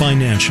Waters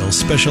Financial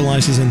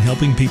specializes in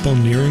helping people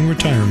nearing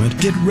retirement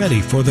get ready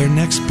for their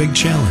next big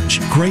challenge.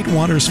 Great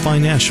Waters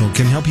Financial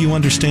can help you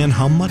understand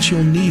how much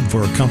you'll need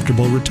for a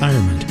comfortable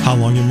retirement, how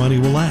long your money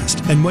will last,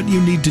 and what you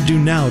need to do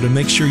now to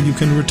make sure you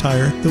can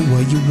retire the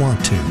way you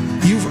want to.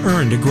 You've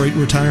earned a great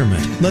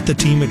retirement. Let the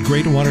team at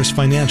Great Waters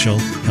Financial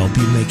help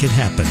you make it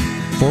happen.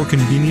 4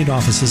 convenient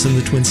offices in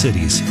the Twin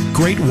Cities.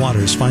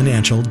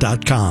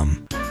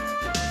 GreatWatersFinancial.com.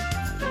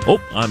 Oh,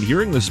 I'm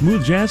hearing the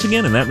smooth jazz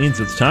again, and that means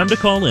it's time to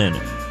call in.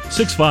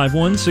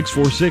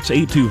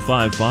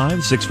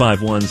 651-646-8255,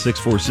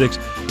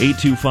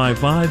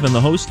 651-646-8255, and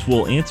the hosts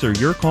will answer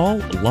your call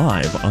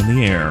live on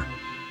the air.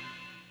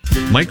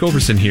 Mike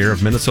Overson here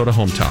of Minnesota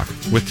Home Talk.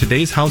 With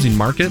today's housing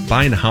market,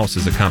 buying a house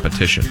is a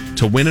competition.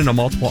 To win in a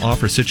multiple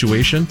offer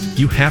situation,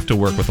 you have to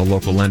work with a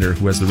local lender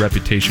who has the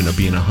reputation of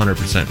being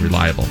 100%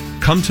 reliable.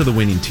 Come to the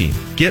winning team.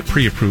 Get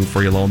pre-approved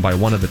for your loan by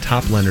one of the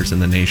top lenders in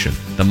the nation,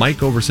 the Mike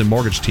Overson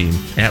Mortgage Team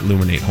at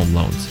Luminate Home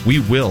Loans. We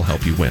will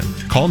help you win.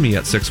 Call me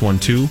at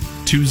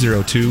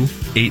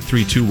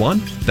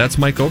 612-202-8321. That's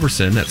Mike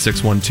Overson at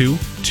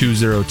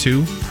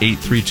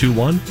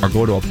 612-202-8321, or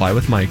go to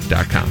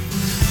applywithmike.com.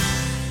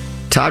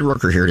 Todd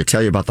Rooker here to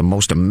tell you about the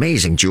most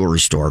amazing jewelry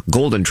store,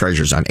 Golden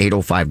Treasures on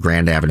 805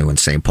 Grand Avenue in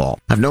St. Paul.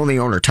 I've known the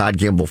owner, Todd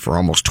Gimble, for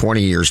almost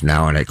 20 years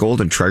now, and at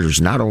Golden Treasures,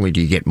 not only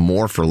do you get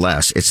more for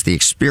less, it's the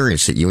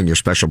experience that you and your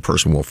special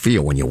person will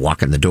feel when you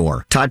walk in the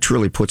door. Todd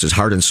truly puts his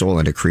heart and soul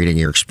into creating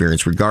your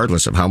experience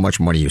regardless of how much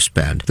money you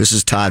spend. This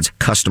is Todd's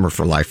customer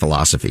for life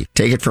philosophy.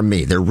 Take it from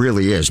me, there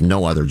really is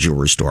no other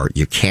jewelry store.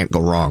 You can't go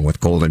wrong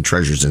with Golden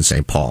Treasures in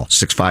St. Paul.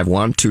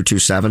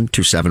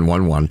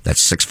 651-227-2711.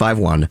 That's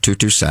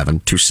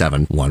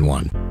 651-227-2711.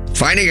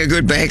 Finding a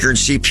good banker and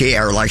CPA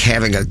are like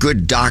having a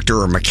good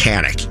doctor or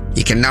mechanic.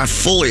 You cannot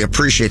fully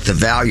appreciate the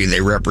value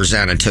they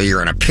represent until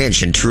you're in a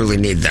pinch and truly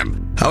need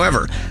them.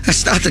 However,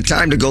 that's not the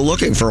time to go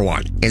looking for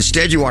one.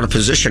 Instead, you want to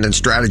position and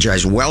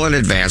strategize well in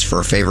advance for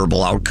a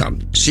favorable outcome.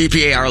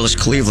 CPA Arliss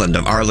Cleveland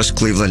of Arliss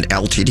Cleveland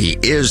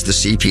LTD is the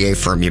CPA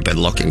firm you've been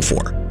looking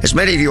for. As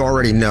many of you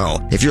already know,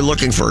 if you're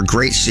looking for a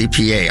great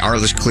CPA,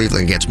 Arliss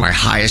Cleveland gets my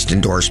highest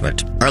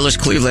endorsement. Arliss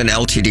Cleveland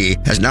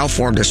LTD has now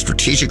formed a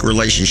strategic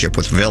relationship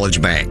with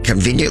Village Bank,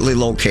 conveniently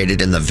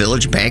located in the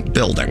Village Bank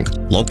building,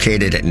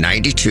 located at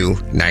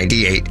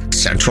 9298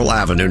 Central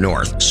Avenue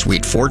North,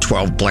 Suite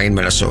 412, Blaine,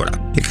 Minnesota.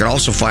 You can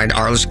also find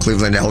Arliss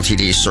Cleveland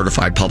LTD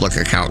certified public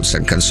accountants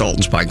and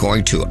consultants by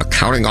going to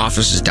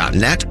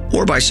accountingoffices.net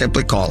or by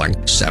simply calling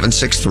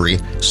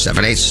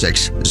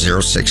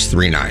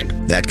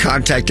 763-786-0639. That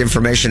contact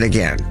information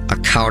again,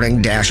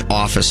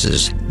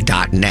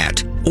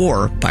 accounting-offices.net,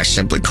 or by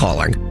simply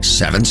calling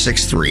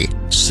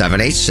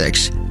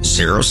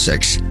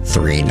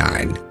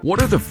 763-786-0639.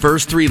 What are the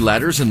first 3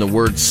 letters in the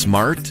word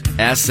SMART?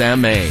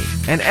 SMA.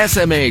 And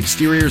SMA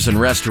Exteriors and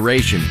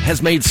Restoration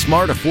has made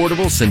smart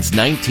affordable since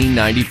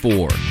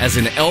 1994. As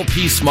an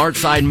LP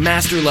SmartSide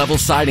Master Level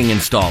Siding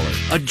Installer,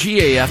 a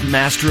GAF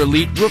Master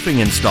Elite Roofing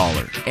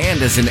Installer,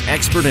 and as an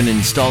expert in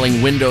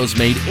installing windows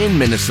made in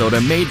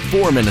Minnesota, made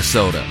for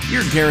Minnesota,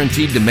 you're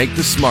guaranteed to make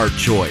the smart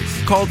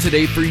choice. Call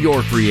today for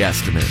your free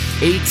estimate.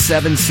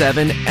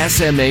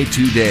 877-SMA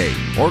today,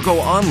 or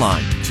go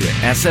online to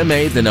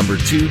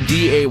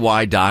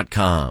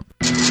SMA2DAY.com.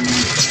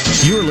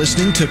 You're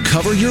listening to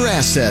Cover Your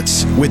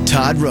Assets with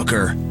Todd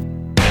Rooker.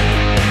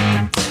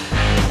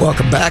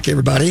 Welcome back,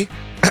 everybody.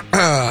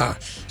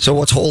 So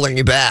what's holding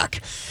you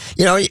back?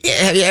 You know,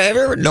 have you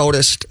ever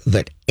noticed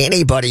that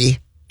anybody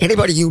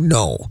you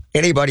know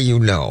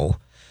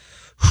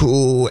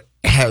who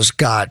has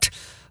got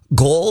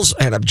goals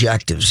and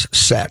objectives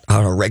set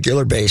on a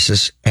regular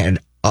basis and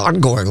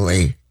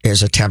ongoingly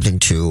is attempting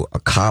to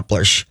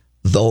accomplish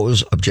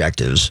those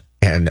objectives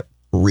and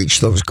reach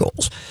those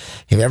goals?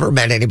 Have you ever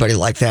met anybody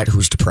like that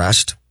who's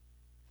depressed?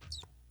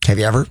 Have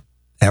you ever?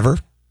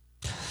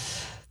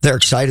 They're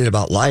excited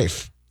about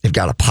life. They've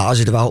got a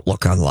positive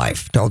outlook on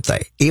life, don't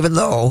they? Even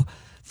though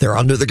they're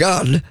under the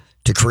gun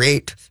to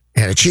create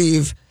and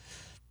achieve,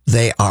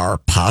 they are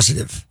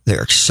positive.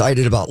 They're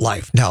excited about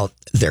life. Now,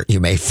 you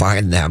may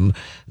find them.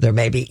 There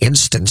may be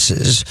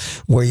instances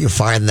where you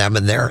find them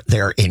and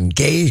they're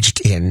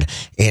engaged in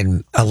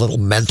a little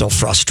mental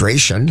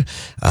frustration,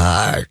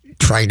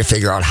 trying to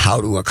figure out how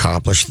to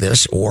accomplish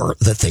this, or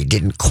that they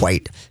didn't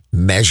quite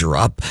measure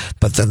up.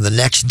 But then the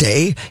next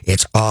day,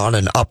 it's onward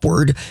and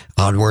upward,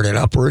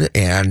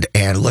 and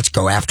let's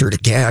go after it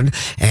again,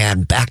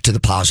 and back to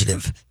the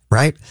positive,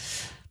 right?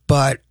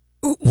 But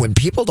when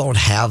people don't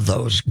have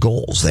those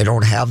goals, they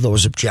don't have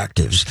those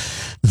objectives,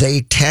 they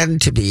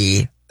tend to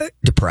be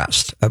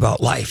depressed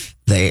about life.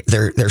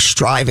 They're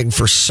striving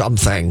for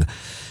something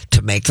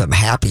to make them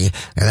happy.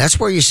 And that's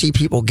where you see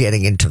people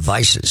getting into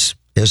vices,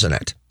 isn't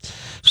it?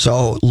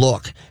 So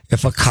look,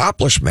 if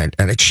accomplishment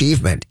and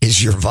achievement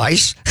is your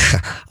vice,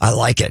 I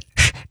like it.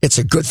 It's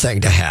a good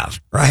thing to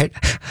have, right?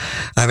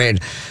 I mean,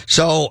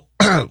 so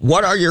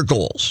what are your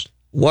goals?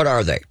 What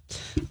are they?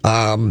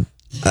 Are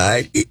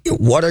they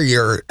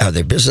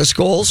business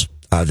goals?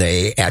 Are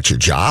they at your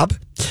job?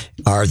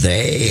 Are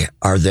they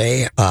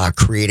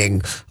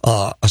creating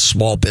a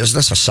small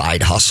business, a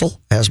side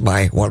hustle, as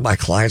one of my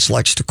clients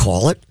likes to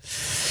call it?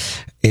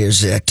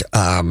 Is it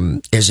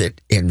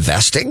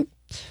investing?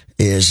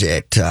 Is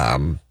it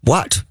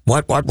what?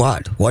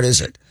 What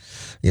is it?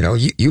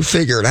 You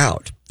figure it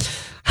out.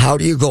 How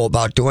do you go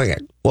about doing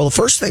it? Well, the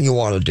first thing you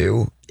want to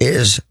do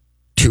is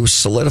to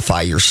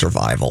solidify your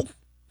survival.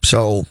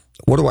 So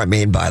what do I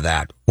mean by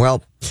that?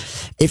 Well,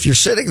 if you're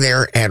sitting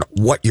there and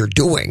what you're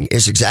doing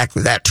is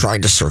exactly that,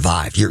 trying to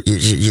survive,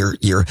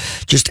 you're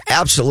just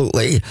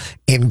absolutely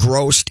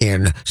engrossed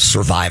in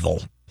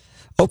survival.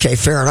 Okay,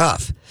 fair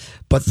enough.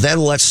 But then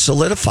let's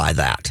solidify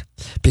that,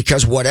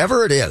 because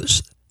whatever it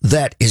is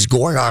that is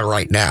going on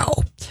right now,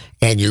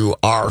 and you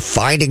are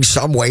finding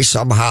some way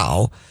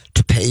somehow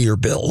to pay your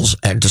bills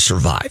and to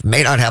survive,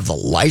 may not have the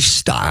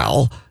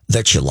lifestyle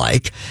that you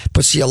like,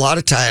 but see, a lot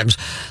of times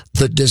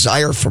the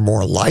desire for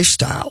more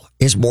lifestyle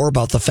is more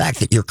about the fact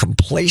that you're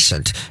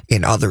complacent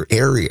in other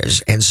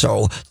areas. And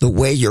so the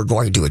way you're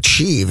going to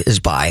achieve is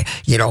by,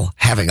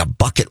 having a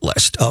bucket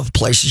list of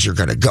places you're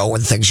going to go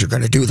and things you're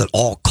going to do that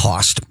all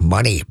cost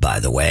money, by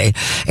the way.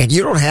 And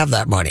you don't have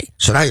that money.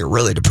 So now you're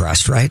really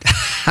depressed, right?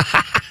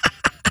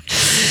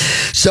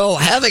 So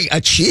having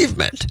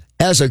achievement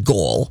as a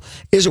goal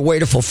is a way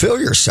to fulfill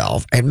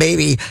yourself and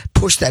maybe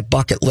push that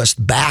bucket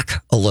list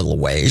back a little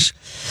ways.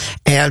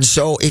 And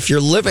so if you're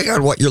living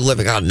on what you're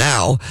living on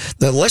now,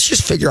 then let's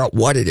just figure out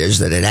what it is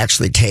that it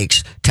actually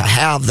takes to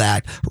have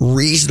that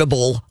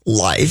reasonable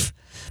life.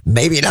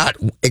 Maybe not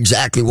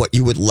exactly what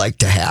you would like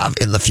to have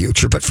in the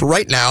future, but for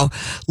right now,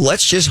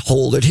 let's just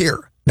hold it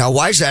here. Now,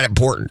 why is that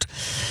important?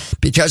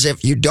 Because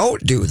if you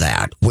don't do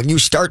that, when you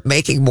start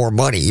making more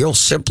money, you'll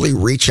simply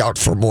reach out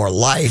for more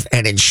life.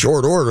 And in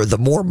short order, the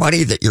more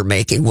money that you're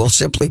making will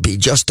simply be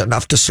just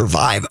enough to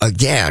survive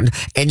again.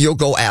 And you'll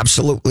go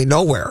absolutely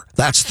nowhere.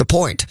 That's the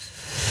point.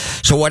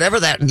 So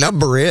whatever that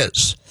number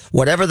is,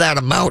 whatever that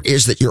amount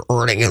is that you're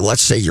earning in,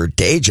 let's say, your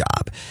day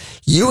job,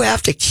 you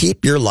have to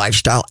keep your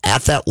lifestyle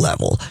at that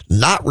level,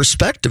 not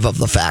respective of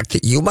the fact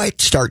that you might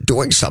start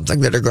doing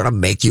something that are going to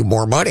make you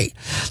more money,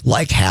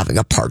 like having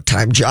a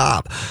part-time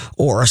job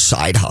or a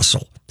side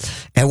hustle.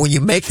 And when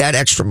you make that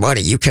extra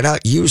money, you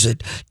cannot use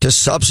it to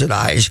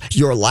subsidize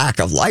your lack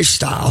of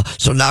lifestyle.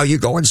 So now you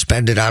go and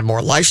spend it on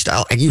more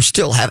lifestyle, and you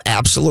still have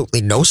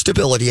absolutely no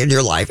stability in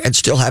your life and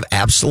still have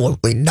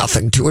absolutely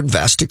nothing to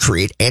invest to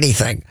create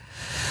anything.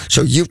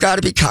 So you've got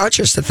to be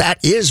conscious that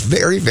that is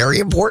very, very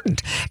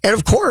important. And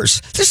of course,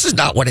 this is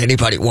not what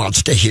anybody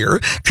wants to hear,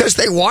 because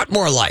they want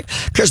more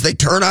life, because they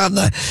turn on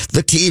the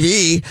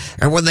TV,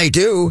 and when they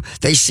do,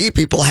 they see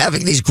people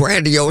having these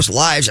grandiose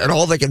lives, and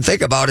all they can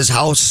think about is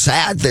how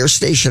sad their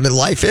station in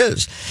life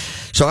is.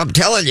 So I'm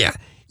telling you,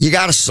 you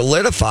got to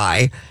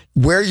solidify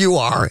where you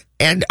are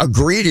and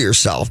agree to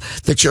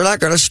yourself that you're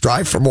not going to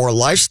strive for more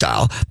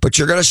lifestyle, but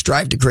you're going to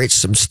strive to create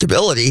some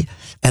stability.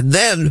 And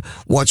then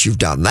once you've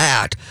done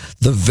that,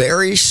 the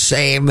very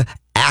same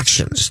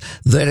actions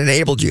that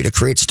enabled you to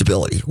create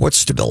stability. What's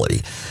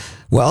stability?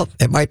 Well,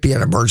 it might be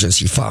an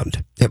emergency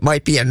fund. It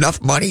might be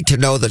enough money to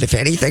know that if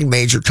anything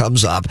major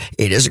comes up,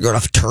 it isn't going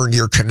to turn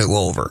your canoe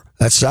over.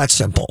 That's that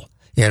simple,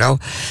 And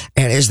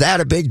is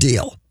that a big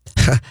deal?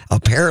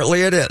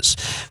 Apparently it is.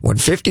 When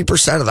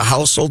 50% of the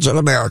households in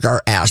America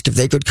are asked if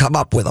they could come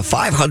up with a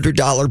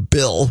 $500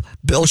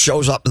 bill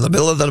shows up in the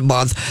middle of the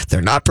month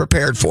they're not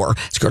prepared for.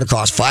 It's going to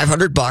cost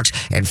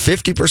 $500, and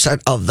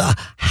 50% of the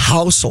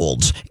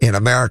households in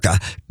America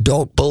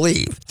don't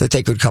believe that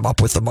they could come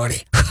up with the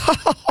money.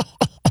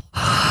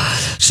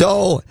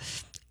 So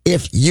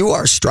if you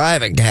are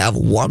striving to have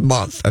 1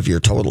 month of your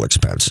total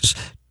expenses,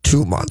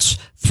 2 months,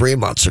 3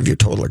 months of your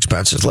total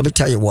expenses, let me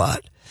tell you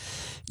what,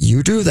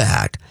 you do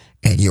that,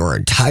 and your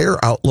entire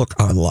outlook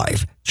on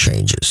life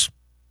changes.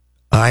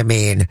 I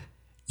mean,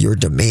 your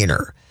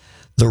demeanor,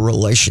 the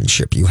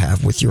relationship you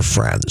have with your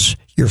friends,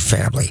 your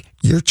family,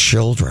 your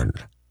children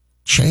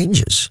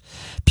changes,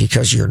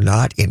 because you're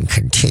not in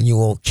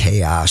continual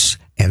chaos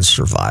and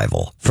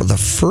survival. For the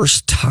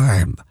first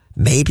time,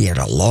 maybe in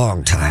a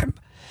long time,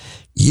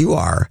 you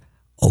are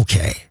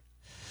okay.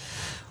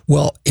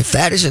 Well, if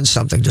that isn't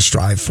something to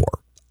strive for,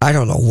 I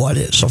don't know what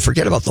is. So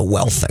forget about the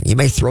wealth thing. You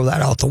may throw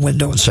that out the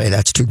window and say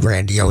that's too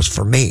grandiose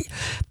for me.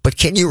 But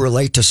can you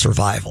relate to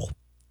survival?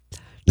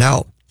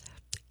 Now,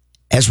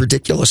 as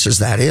ridiculous as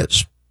that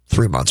is,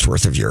 3 months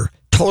worth of your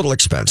total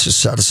expenses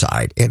set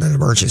aside in an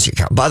emergency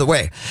account. By the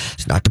way,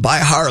 it's not to buy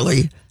a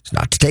Harley. It's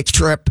not to take a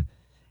trip.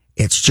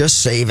 It's just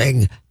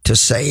saving to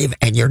save,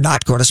 and you're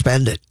not going to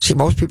spend it. See,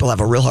 most people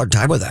have a real hard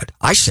time with that.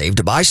 I save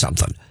to buy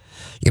something.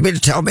 You mean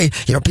to tell me,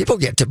 people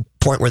get to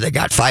a point where they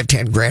got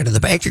 5-10 grand in the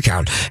bank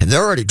account, and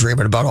they're already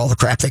dreaming about all the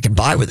crap they can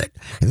buy with it.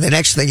 And the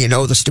next thing you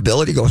know, the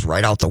stability goes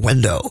right out the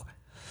window.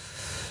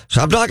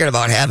 So I'm talking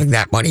about having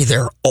that money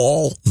there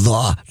all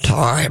the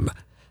time,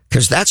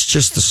 because that's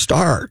just the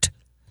start.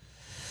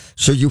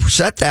 So you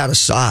set that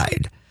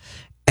aside,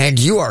 and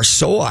you are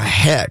so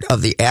ahead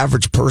of the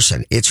average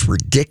person, it's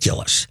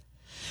ridiculous.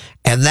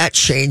 And that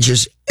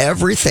changes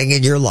everything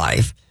in your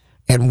life.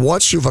 And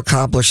once you've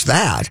accomplished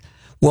that,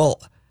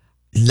 Well,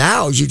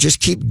 now you just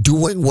keep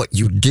doing what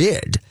you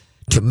did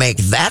to make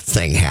that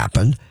thing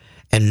happen.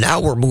 And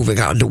now we're moving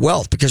on to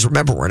wealth, because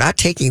remember, we're not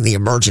taking the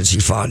emergency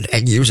fund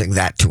and using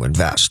that to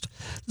invest.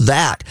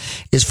 That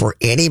is for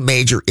any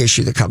major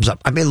issue that comes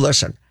up. I mean,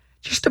 listen,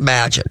 just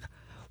imagine,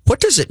 what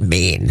does it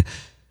mean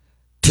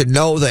to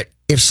know that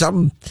if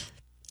some,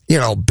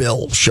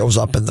 bill shows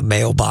up in the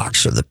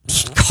mailbox, or the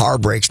car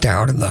breaks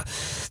down and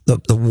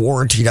the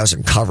warranty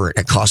doesn't cover it,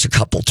 and it costs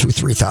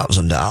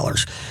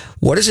 $2,000-$3,000.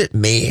 What does it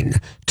mean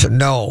to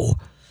know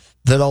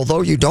that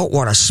although you don't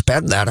want to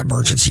spend that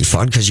emergency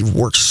fund because you've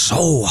worked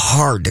so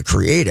hard to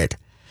create it,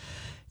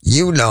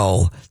 you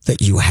know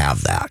that you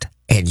have that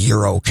and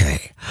you're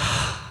okay?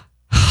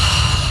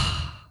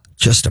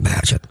 Just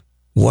imagine,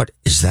 what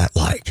is that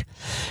like?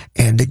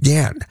 And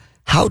again,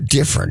 how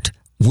different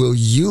will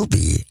you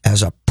be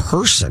as a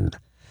person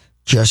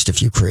just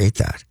if you create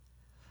that?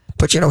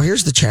 But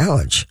here's the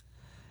challenge.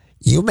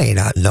 You may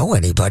not know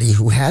anybody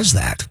who has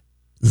that.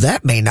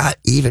 That may not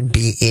even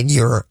be in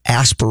your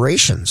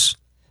aspirations.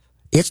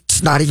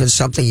 It's not even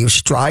something you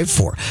strive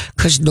for,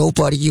 because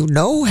nobody you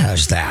know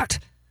has that.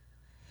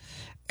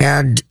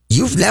 And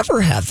you've never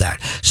had that.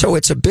 So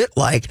it's a bit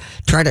like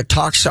trying to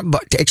to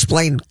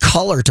explain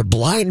color to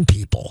blind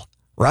people,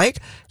 right?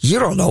 You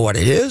don't know what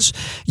it is.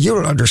 You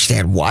don't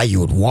understand why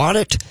you would want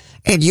it.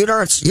 And you're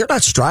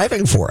not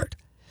striving for it.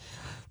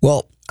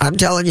 Well, I'm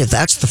telling you,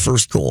 that's the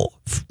first goal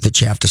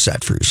that you have to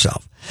set for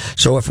yourself.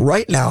 So if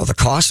right now the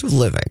cost of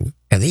living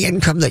and the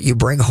income that you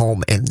bring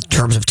home in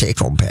terms of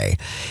take-home pay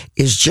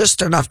is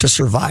just enough to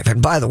survive,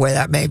 and by the way,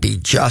 that may be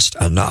just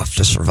enough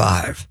to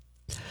survive.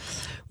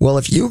 Well,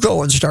 if you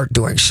go and start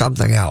doing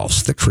something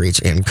else that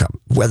creates income,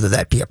 whether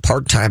that be a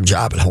part-time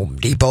job at Home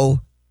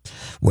Depot,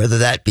 whether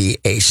that be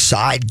a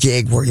side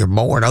gig where you're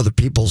mowing other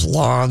people's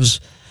lawns,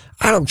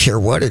 I don't care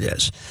what it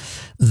is,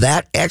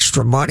 that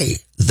extra money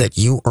that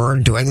you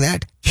earn doing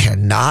that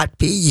cannot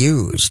be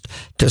used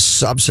to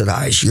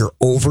subsidize your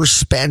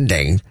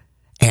overspending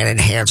and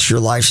enhance your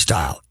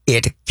lifestyle.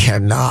 It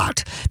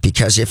cannot,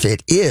 because if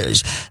it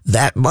is,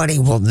 that money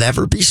will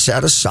never be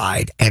set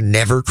aside and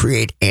never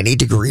create any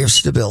degree of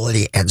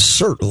stability, and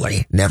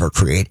certainly never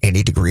create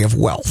any degree of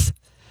wealth.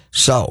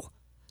 So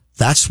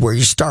that's where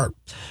you start.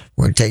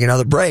 We're going to take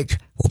another break.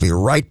 We'll be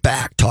right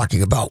back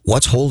talking about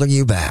what's holding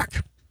you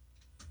back.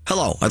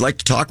 Hello, I'd like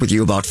to talk with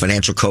you about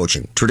financial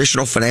coaching.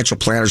 Traditional financial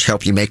planners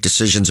help you make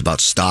decisions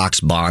about stocks,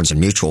 bonds, and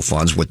mutual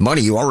funds with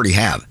money you already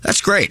have. That's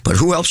great, but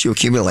who helps you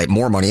accumulate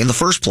more money in the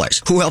first place?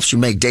 Who helps you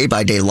make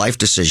day-by-day life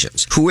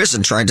decisions? Who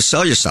isn't trying to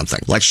sell you something?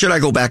 Like, should I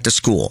go back to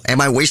school?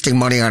 Am I wasting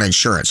money on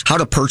insurance? How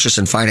to purchase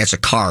and finance a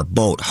car,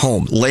 boat,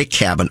 home, lake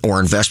cabin, or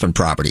investment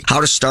property?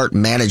 How to start,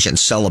 manage, and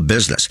sell a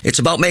business? It's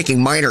about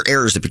making minor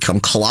errors that become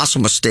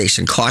colossal mistakes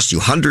and cost you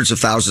hundreds of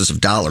thousands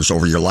of dollars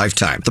over your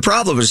lifetime. The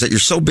problem is that you're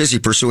so busy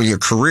pursuing your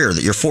career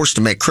that you're forced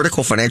to make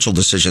critical financial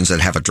decisions that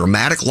have a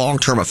dramatic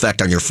long-term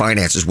effect on your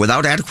finances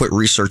without adequate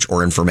research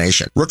or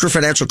information. Rooker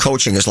Financial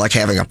Coaching is like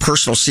having a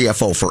personal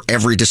CFO for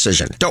every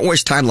decision. Don't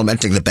waste time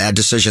lamenting the bad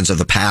decisions of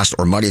the past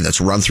or money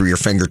that's run through your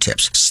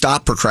fingertips.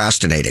 Stop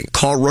procrastinating.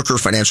 Call Rooker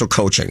Financial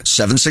Coaching,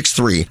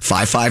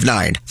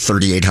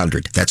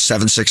 763-559-3800. That's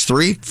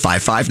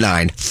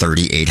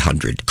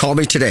 763-559-3800. Call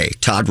me today,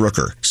 Todd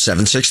Rooker,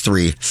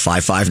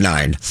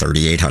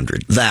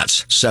 763-559-3800.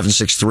 That's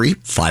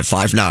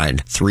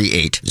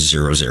 763-559-3800.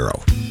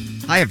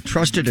 I have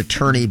trusted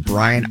attorney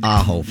Brian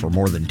Aho for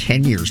more than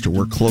 10 years to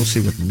work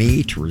closely with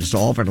me to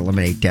resolve and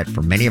eliminate debt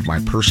for many of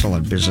my personal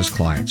and business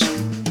clients.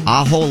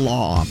 Aho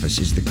Law Office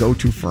is the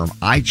go-to firm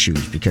I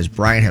choose because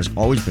Brian has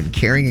always been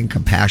caring and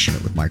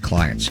compassionate with my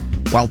clients,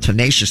 while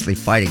tenaciously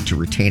fighting to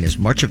retain as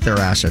much of their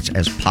assets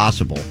as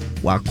possible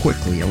while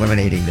quickly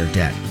eliminating their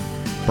debt.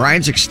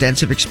 Brian's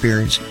extensive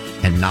experience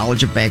and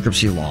knowledge of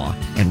bankruptcy law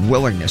and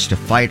willingness to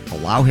fight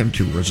allow him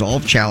to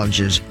resolve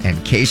challenges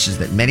and cases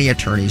that many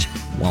attorneys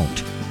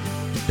won't.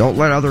 Don't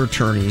let other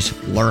attorneys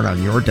learn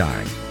on your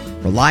dime.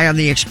 Rely on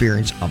the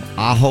experience of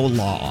Aho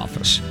Law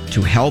Office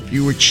to help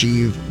you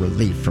achieve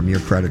relief from your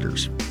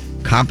creditors.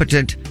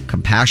 Competent,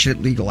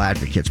 compassionate legal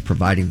advocates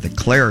providing the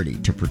clarity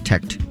to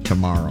protect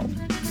tomorrow.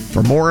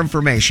 For more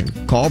information,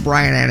 call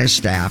Brian and his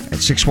staff at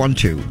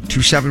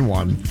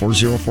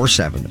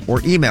 612-271-4047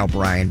 or email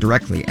Brian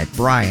directly at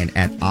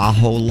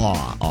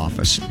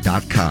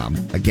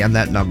brian@aholawoffice.com. Again,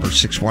 that number,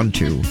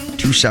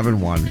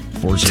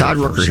 612-271-4047. Todd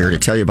Rooker here to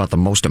tell you about the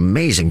most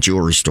amazing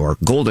jewelry store,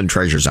 Golden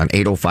Treasures on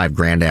 805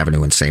 Grand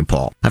Avenue in St.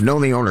 Paul. I've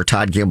known the owner,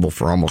 Todd Gimble,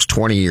 for almost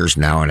 20 years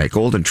now, and at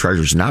Golden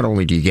Treasures, not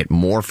only do you get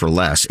more for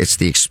less, it's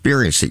the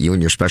experience that you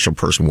and your special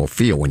person will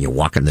feel when you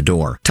walk in the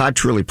door. Todd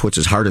truly puts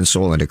his heart and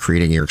soul into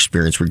creating your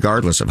experience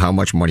regardless of how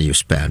much money you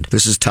spend.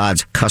 This is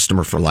Todd's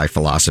customer for life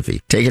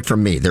philosophy. Take it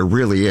from me, there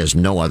really is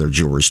no other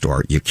jewelry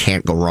store. You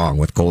can't go wrong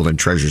with Golden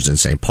Treasures in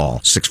St.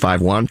 Paul.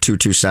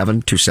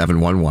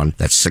 651-227-2711.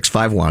 That's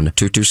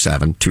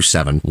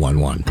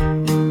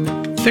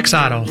 651-227-2711. Fix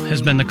Auto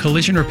has been the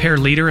collision repair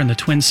leader in the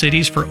Twin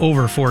Cities for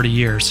over 40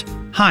 years.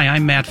 Hi,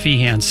 I'm Matt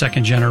Feehan,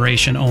 second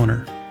generation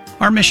owner.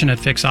 Our mission at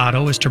Fix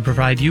Auto is to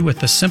provide you with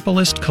the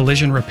simplest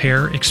collision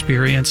repair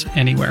experience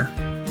anywhere.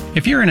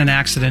 If you're in an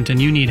accident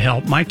and you need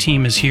help, my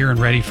team is here and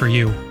ready for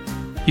you.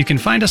 You can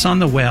find us on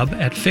the web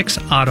at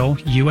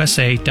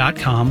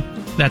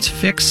fixautousa.com. That's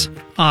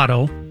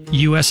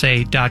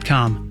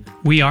fixautousa.com.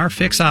 We are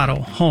Fix Auto,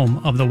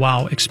 home of the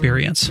WOW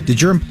experience. Did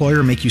your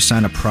employer make you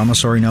sign a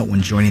promissory note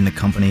when joining the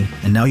company,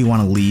 and now you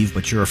want to leave,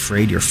 but you're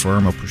afraid your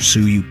firm will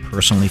pursue you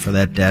personally for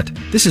that debt?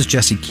 This is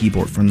Jesse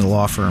Keyboard from the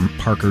law firm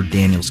Parker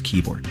Daniels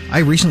Keyboard. I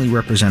recently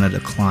represented a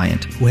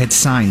client who had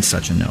signed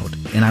such a note,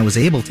 and I was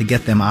able to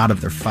get them out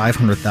of their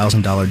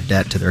 $500,000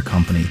 debt to their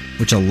company,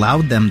 which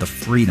allowed them the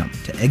freedom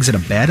to exit a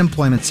bad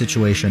employment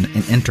situation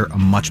and enter a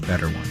much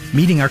better one.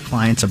 Meeting our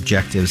clients'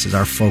 objectives is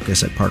our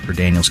focus at Parker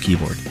Daniels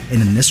Keyboard, and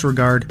in this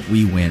regard,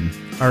 we win.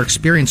 Our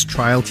experienced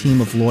trial team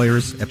of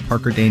lawyers at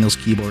Parker Daniels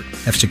Keyboard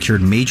have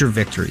secured major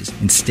victories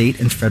in state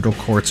and federal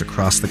courts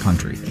across the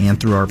country and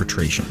through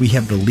arbitration. We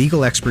have the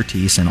legal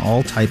expertise in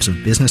all types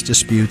of business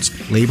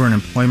disputes, labor and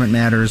employment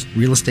matters,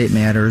 real estate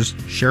matters,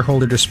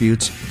 shareholder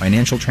disputes,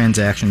 financial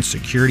transactions,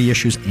 security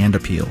issues, and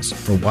appeals.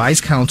 For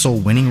wise counsel,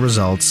 winning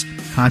results,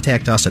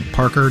 contact us at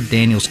Parker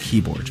Daniels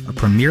Keyboard, a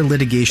premier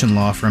litigation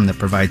law firm that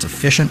provides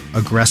efficient,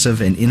 aggressive,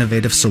 and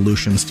innovative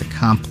solutions to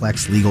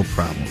complex legal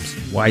problems.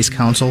 Wise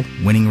counsel,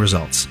 winning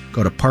results.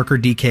 Go to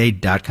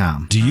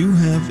parkerdk.com. Do you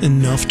have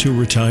enough to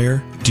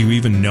retire? Do you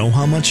even know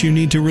how much you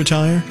need to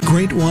retire?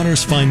 Great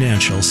Waters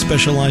Financial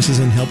specializes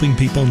in helping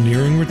people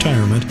nearing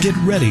retirement get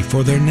ready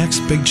for their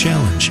next big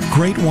challenge.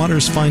 Great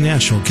Waters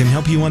Financial can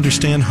help you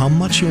understand how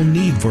much you'll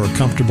need for a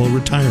comfortable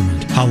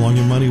retirement, how long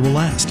your money will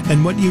last,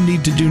 and what you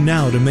need to do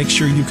now to make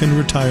sure you can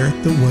retire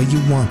the way you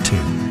want to.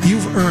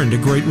 You've earned a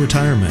great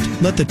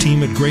retirement. Let the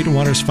team at Great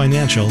Waters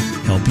Financial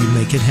help you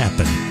make it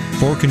happen.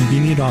 4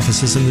 convenient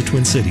offices in the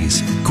Twin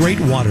Cities.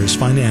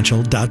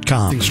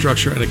 GreatWatersFinancial.com.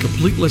 Structure and a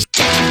complete list.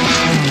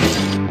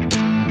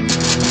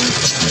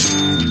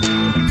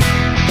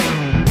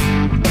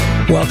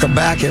 Welcome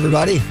back,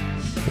 everybody.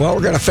 Well,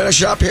 we're going to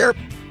finish up here.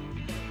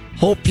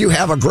 Hope you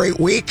have a great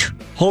week.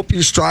 Hope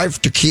you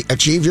strive to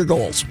achieve your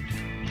goals.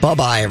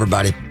 Bye-bye,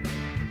 everybody.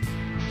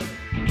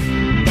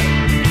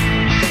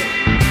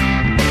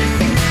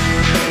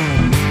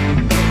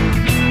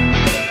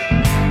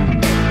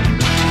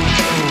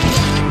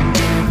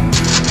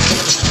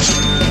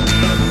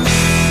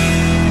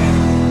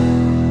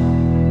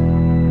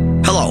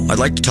 I'd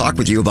like to talk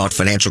with you about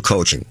financial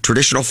coaching.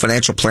 Traditional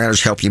financial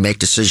planners help you make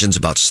decisions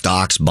about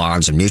stocks,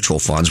 bonds, and mutual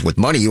funds with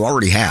money you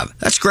already have.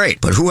 That's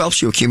great, but who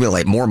helps you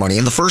accumulate more money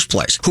in the first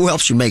place? Who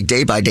helps you make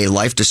day-by-day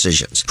life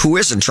decisions? Who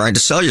isn't trying to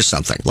sell you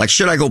something? Like,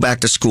 should I go back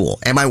to school?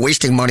 Am I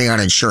wasting money on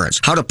insurance?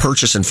 How to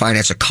purchase and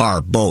finance a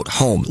car, boat,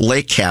 home,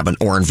 lake cabin,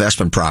 or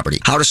investment property?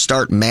 How to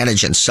start,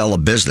 manage, and sell a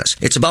business?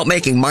 It's about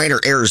making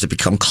minor errors that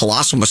become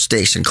colossal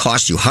mistakes and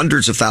cost you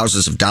hundreds of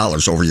thousands of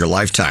dollars over your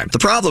lifetime. The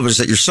problem is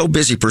that you're so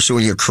busy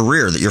pursuing your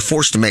career that you're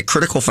forced to make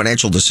critical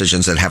financial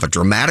decisions that have a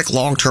dramatic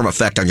long-term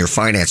effect on your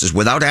finances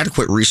without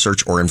adequate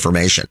research or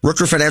information.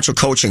 Rooker Financial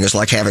Coaching is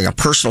like having a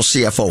personal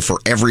CFO for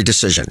every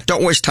decision.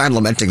 Don't waste time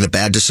lamenting the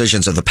bad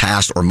decisions of the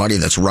past or money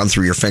that's run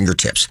through your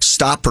fingertips.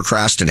 Stop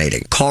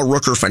procrastinating. Call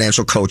Rooker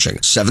Financial Coaching,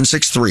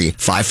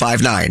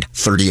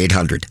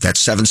 763-559-3800.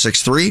 That's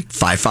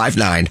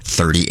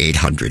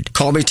 763-559-3800.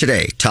 Call me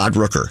today, Todd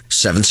Rooker,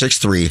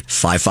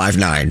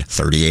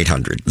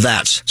 763-559-3800.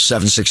 That's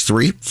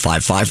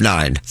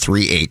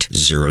 763-559-3800.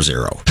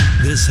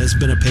 This has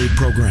been a paid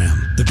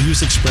program. The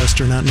views expressed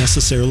are not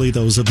necessarily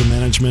those of the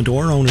management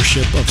or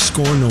ownership of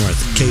Score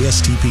North,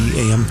 KSTP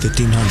AM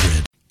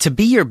 1500. To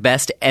be your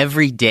best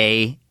every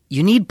day,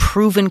 you need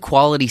proven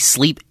quality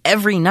sleep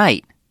every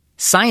night.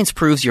 Science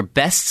proves your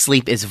best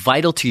sleep is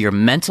vital to your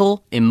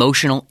mental,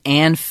 emotional,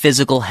 and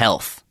physical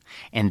health.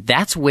 And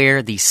that's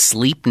where the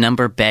Sleep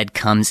Number bed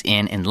comes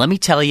in. And let me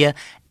tell you,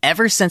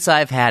 ever since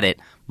I've had it,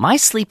 my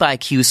sleep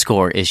IQ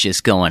score is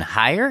just going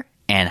higher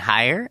and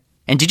higher.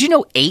 And did you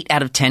know 8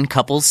 out of 10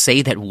 couples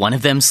say that one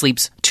of them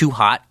sleeps too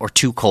hot or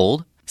too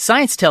cold?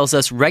 Science tells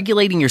us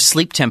regulating your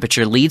sleep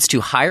temperature leads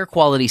to higher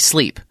quality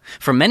sleep.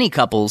 For many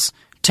couples,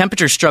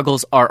 temperature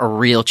struggles are a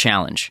real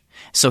challenge.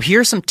 So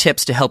here are some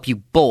tips to help you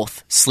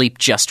both sleep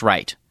just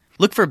right.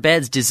 Look for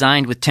beds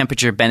designed with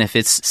temperature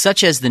benefits,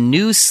 such as the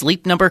new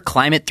Sleep Number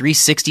Climate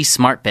 360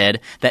 smart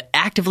bed that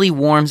actively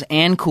warms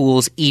and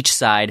cools each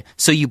side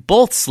so you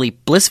both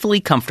sleep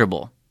blissfully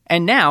comfortable.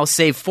 And now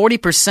save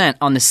 40%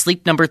 on the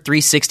Sleep Number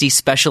 360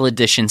 Special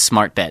Edition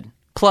smart bed,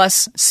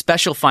 plus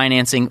special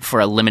financing for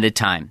a limited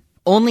time.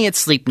 Only at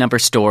Sleep Number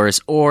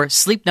stores or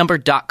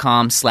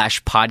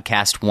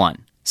sleepnumber.com/podcast1.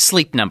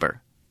 Sleep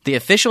Number, the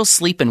official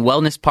sleep and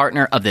wellness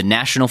partner of the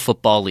National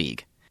Football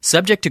League.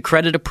 Subject to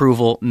credit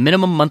approval,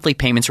 minimum monthly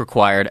payments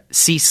required.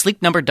 See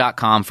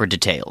sleepnumber.com for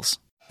details.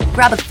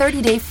 Grab a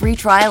 30-day free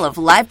trial of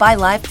Live by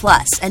Live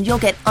Plus, and you'll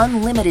get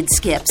unlimited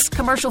skips,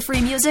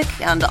 commercial-free music,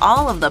 and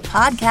all of the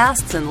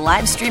podcasts and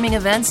live streaming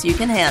events you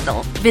can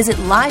handle. Visit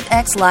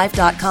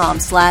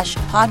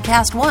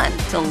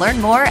livexlive.com/podcast1 to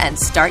learn more and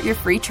start your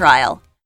free trial.